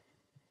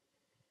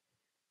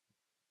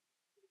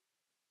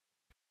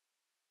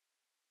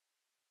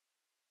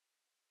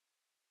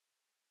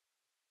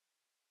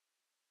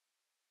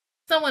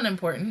 Someone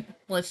important.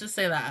 Let's just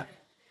say that.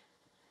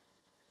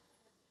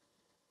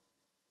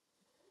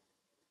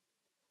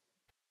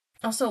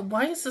 Also,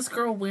 why is this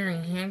girl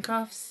wearing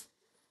handcuffs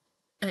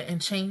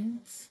and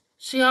chains?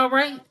 She all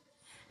right?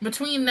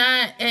 Between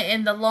that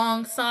and the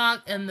long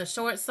sock and the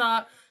short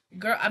sock,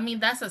 girl, I mean,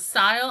 that's a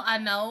style, I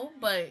know,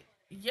 but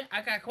yeah,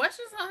 I got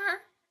questions on her.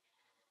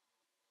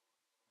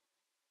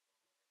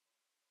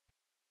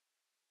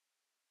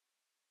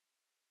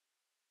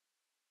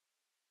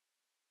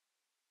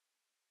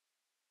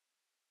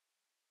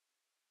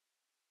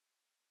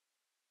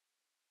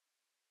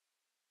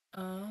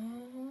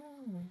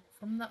 Oh,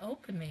 from the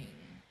opening.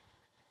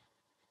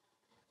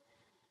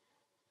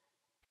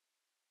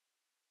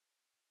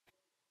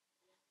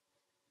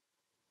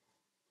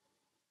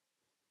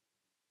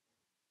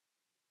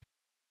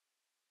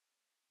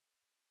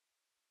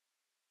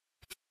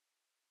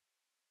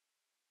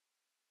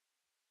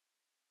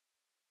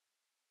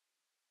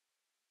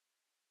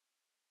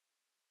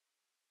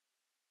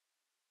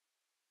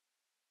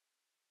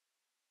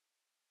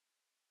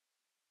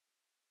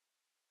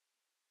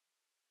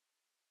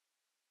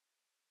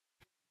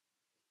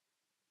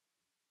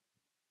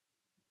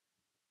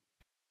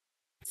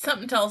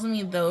 Something tells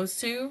me those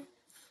two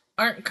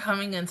aren't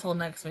coming until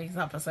next week's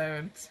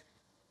episodes.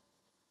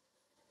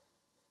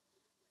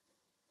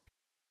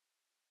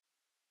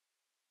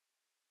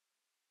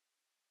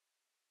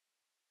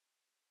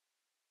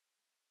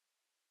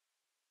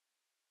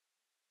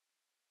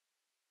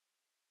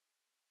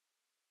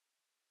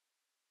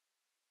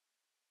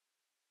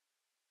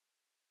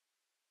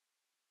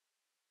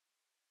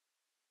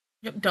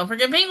 Yep, don't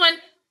forget Penguin.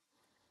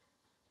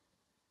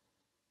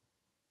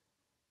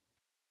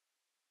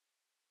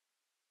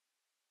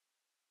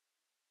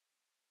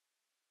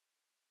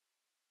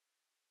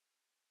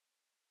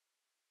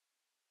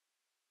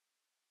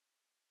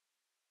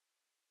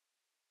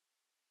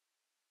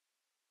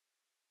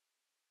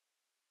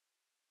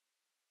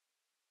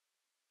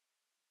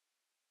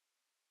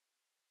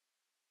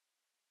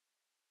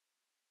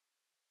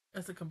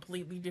 That's a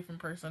completely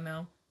different person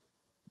now.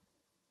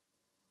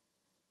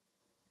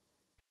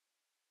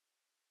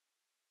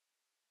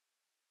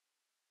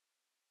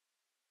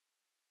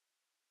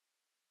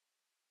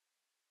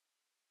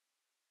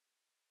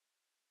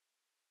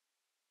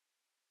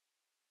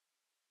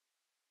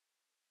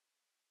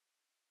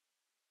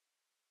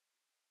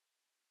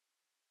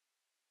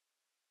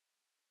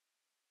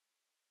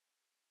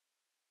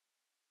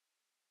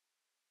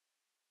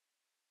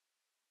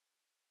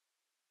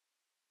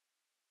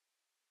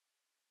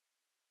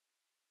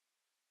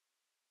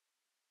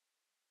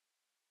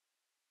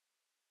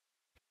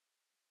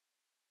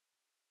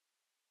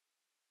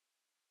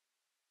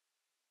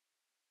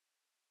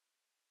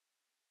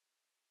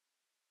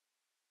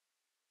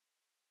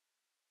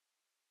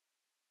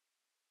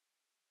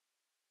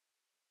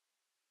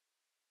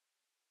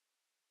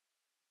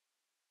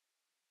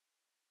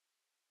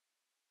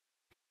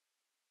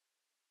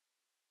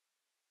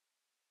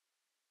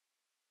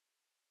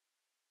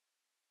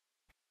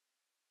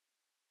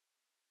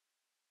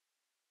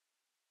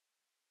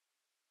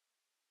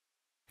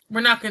 We're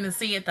not going to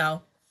see it,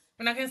 though.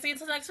 We're not going to see it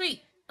until next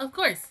week. Of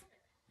course.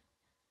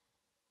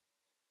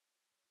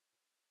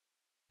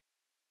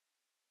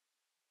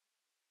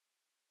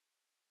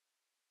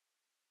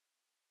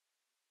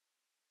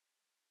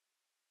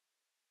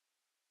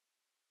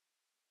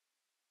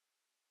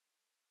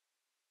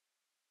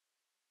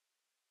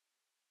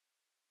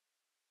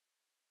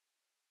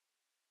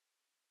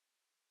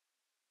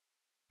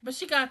 But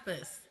she got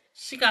this.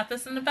 She got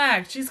this in the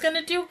bag. She's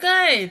gonna do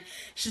good.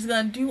 She's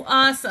gonna do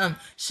awesome.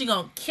 She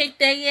gonna kick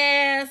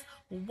their ass,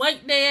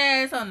 wipe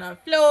their ass on the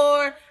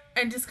floor,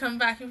 and just come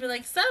back and be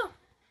like, so,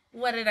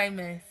 what did I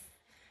miss?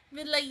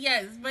 Be like,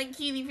 yes, my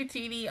cutie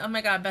patootie. Oh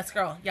my god, best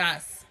girl.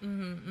 Yes.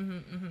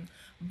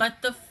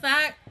 But the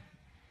fact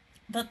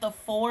that the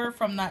four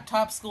from that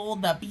top school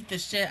that beat the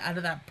shit out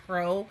of that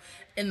pro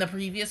in the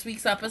previous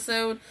week's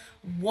episode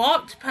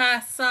walked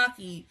past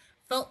Saki,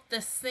 felt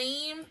the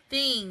same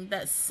thing,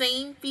 that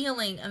same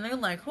feeling, and they're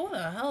like, who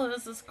the hell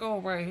is this girl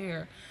right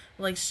here?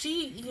 Like,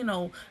 she,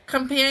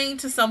 comparing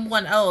to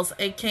someone else,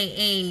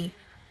 aka,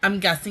 I'm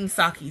guessing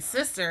Saki's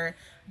sister,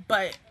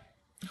 but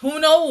who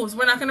knows?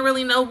 We're not going to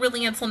really know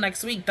really until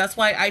next week. That's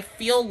why I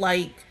feel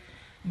like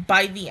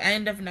by the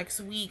end of next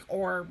week,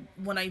 or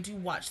when I do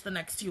watch the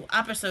next two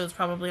episodes,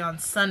 probably on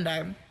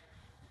Sunday,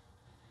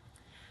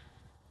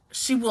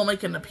 she will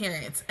make an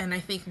appearance. And I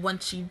think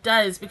once she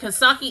does, because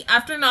Saki,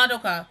 after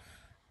Nadoha,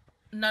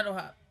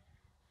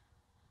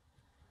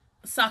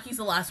 Saki's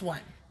the last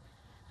one.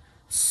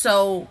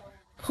 So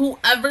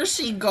whoever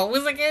she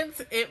goes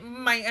against, it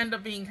might end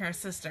up being her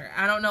sister.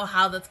 I don't know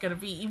how that's gonna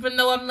be. Even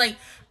though I'm like,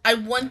 I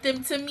want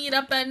them to meet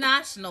up at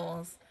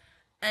nationals,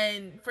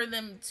 and for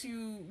them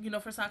to,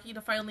 for Saki to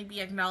finally be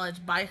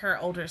acknowledged by her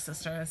older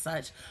sister and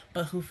such.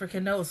 But who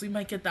freaking knows? We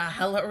might get that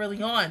hella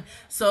early on.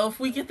 So if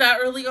we get that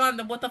early on,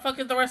 then what the fuck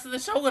is the rest of the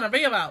show gonna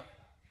be about?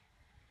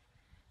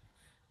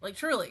 Like,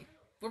 truly,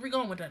 where we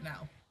going with that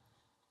now?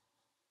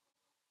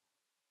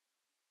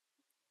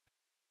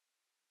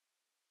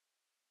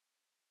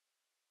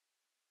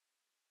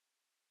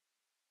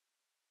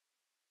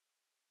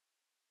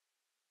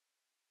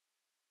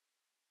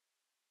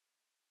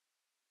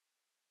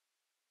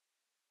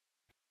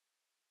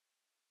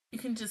 You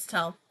can just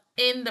tell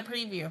in the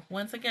preview.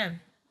 Once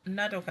again,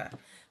 Nadoka.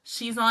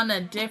 She's on a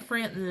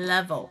different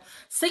level.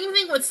 Same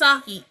thing with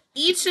Saki.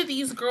 Each of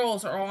these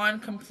girls are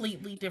on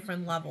completely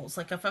different levels.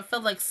 Like, if I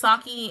feel like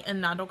Saki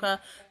and Nadoka,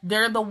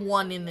 they're the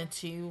one in the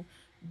two.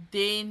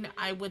 Then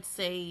I would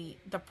say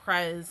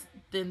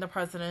then the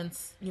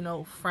president's,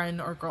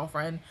 friend or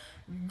girlfriend.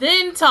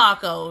 Then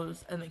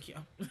tacos, and then Kyo.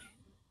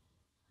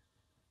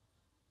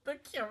 The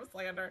Kyo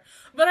slander.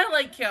 But I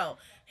like Kyo.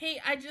 Hey,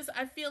 I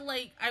feel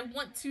like I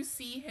want to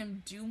see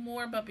him do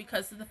more, but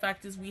because of the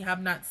fact is we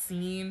have not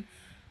seen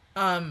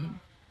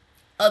um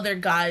other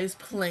guys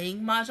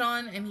playing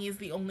mahjong, and he's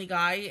the only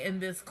guy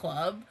in this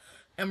club,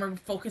 and we're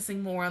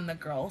focusing more on the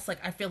girls. Like,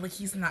 I feel like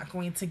he's not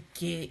going to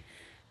get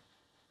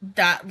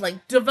that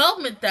like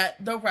development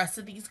that the rest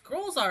of these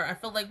girls are. I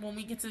feel like when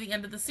we get to the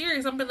end of the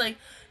series, I'm be like,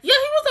 yeah,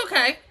 he was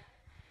okay.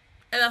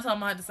 And that's all I'm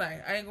gonna have to say.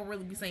 I ain't gonna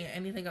really be saying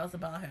anything else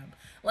about him.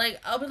 Like,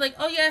 I'll be like,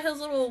 oh yeah, his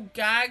little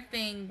gag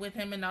thing with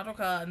him and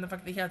Naruka and the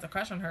fact that he has a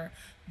crush on her,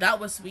 that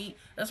was sweet.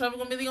 That's probably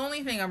gonna be the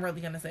only thing I'm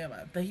really gonna say about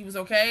it. That he was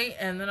okay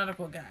and the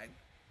Naruka gag.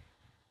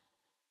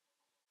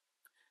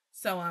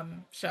 So,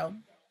 show,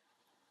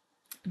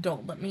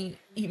 don't let me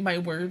eat my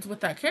words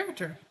with that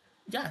character.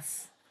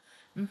 Yes.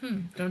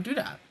 Don't do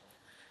that.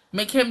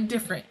 Make him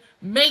different.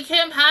 Make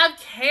him have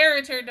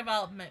character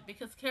development,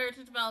 because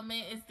character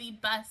development is the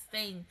best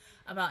thing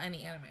about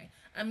any anime.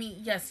 I mean,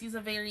 yes, he's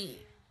a very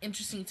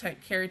interesting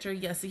type character.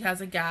 Yes, he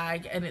has a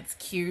gag and it's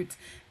cute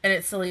and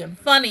it's silly and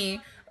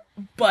funny,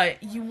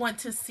 but you want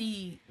to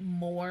see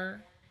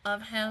more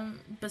of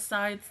him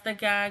besides the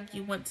gag.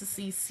 You want to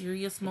see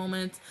serious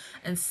moments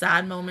and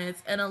sad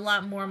moments and a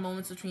lot more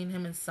moments between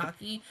him and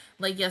Saki.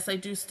 Like, yes, I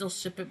do still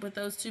ship it with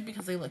those two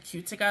because they look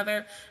cute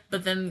together.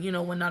 But then,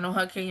 when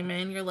Nanoha came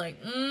in, you're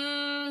like,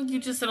 you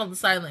just sit on the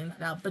sidelines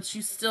now. But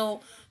you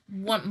still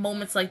want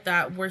moments like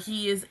that where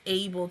he is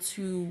able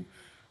to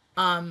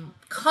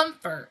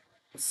comfort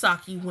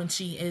Saki when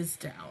she is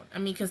down. I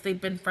mean, because they've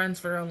been friends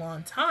for a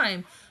long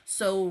time,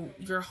 so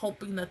you're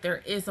hoping that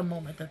there is a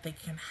moment that they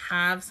can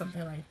have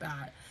something like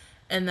that,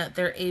 and that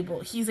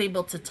he's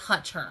able to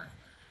touch her,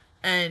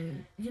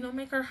 and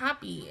make her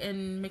happy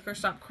and make her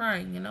stop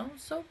crying.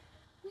 So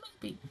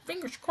maybe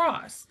fingers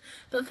crossed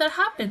that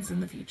happens in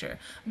the future.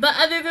 But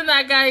other than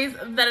that, guys,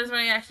 that is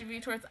my reaction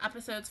view towards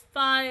episodes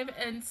 5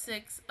 and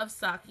 6 of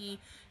Saki.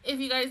 If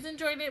you guys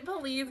enjoyed it,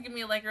 please give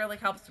me a like. It really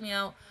helps me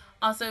out.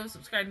 Also,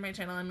 subscribe to my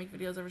channel. I make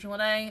videos every single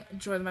day.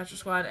 Join the Master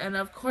Squad. And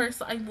of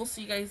course, I will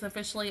see you guys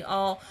officially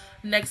all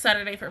next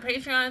Saturday for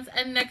Patreons,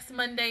 and next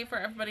Monday for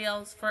everybody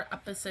else for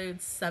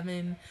episodes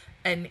 7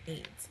 and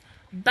 8.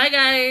 Bye,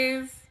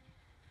 guys!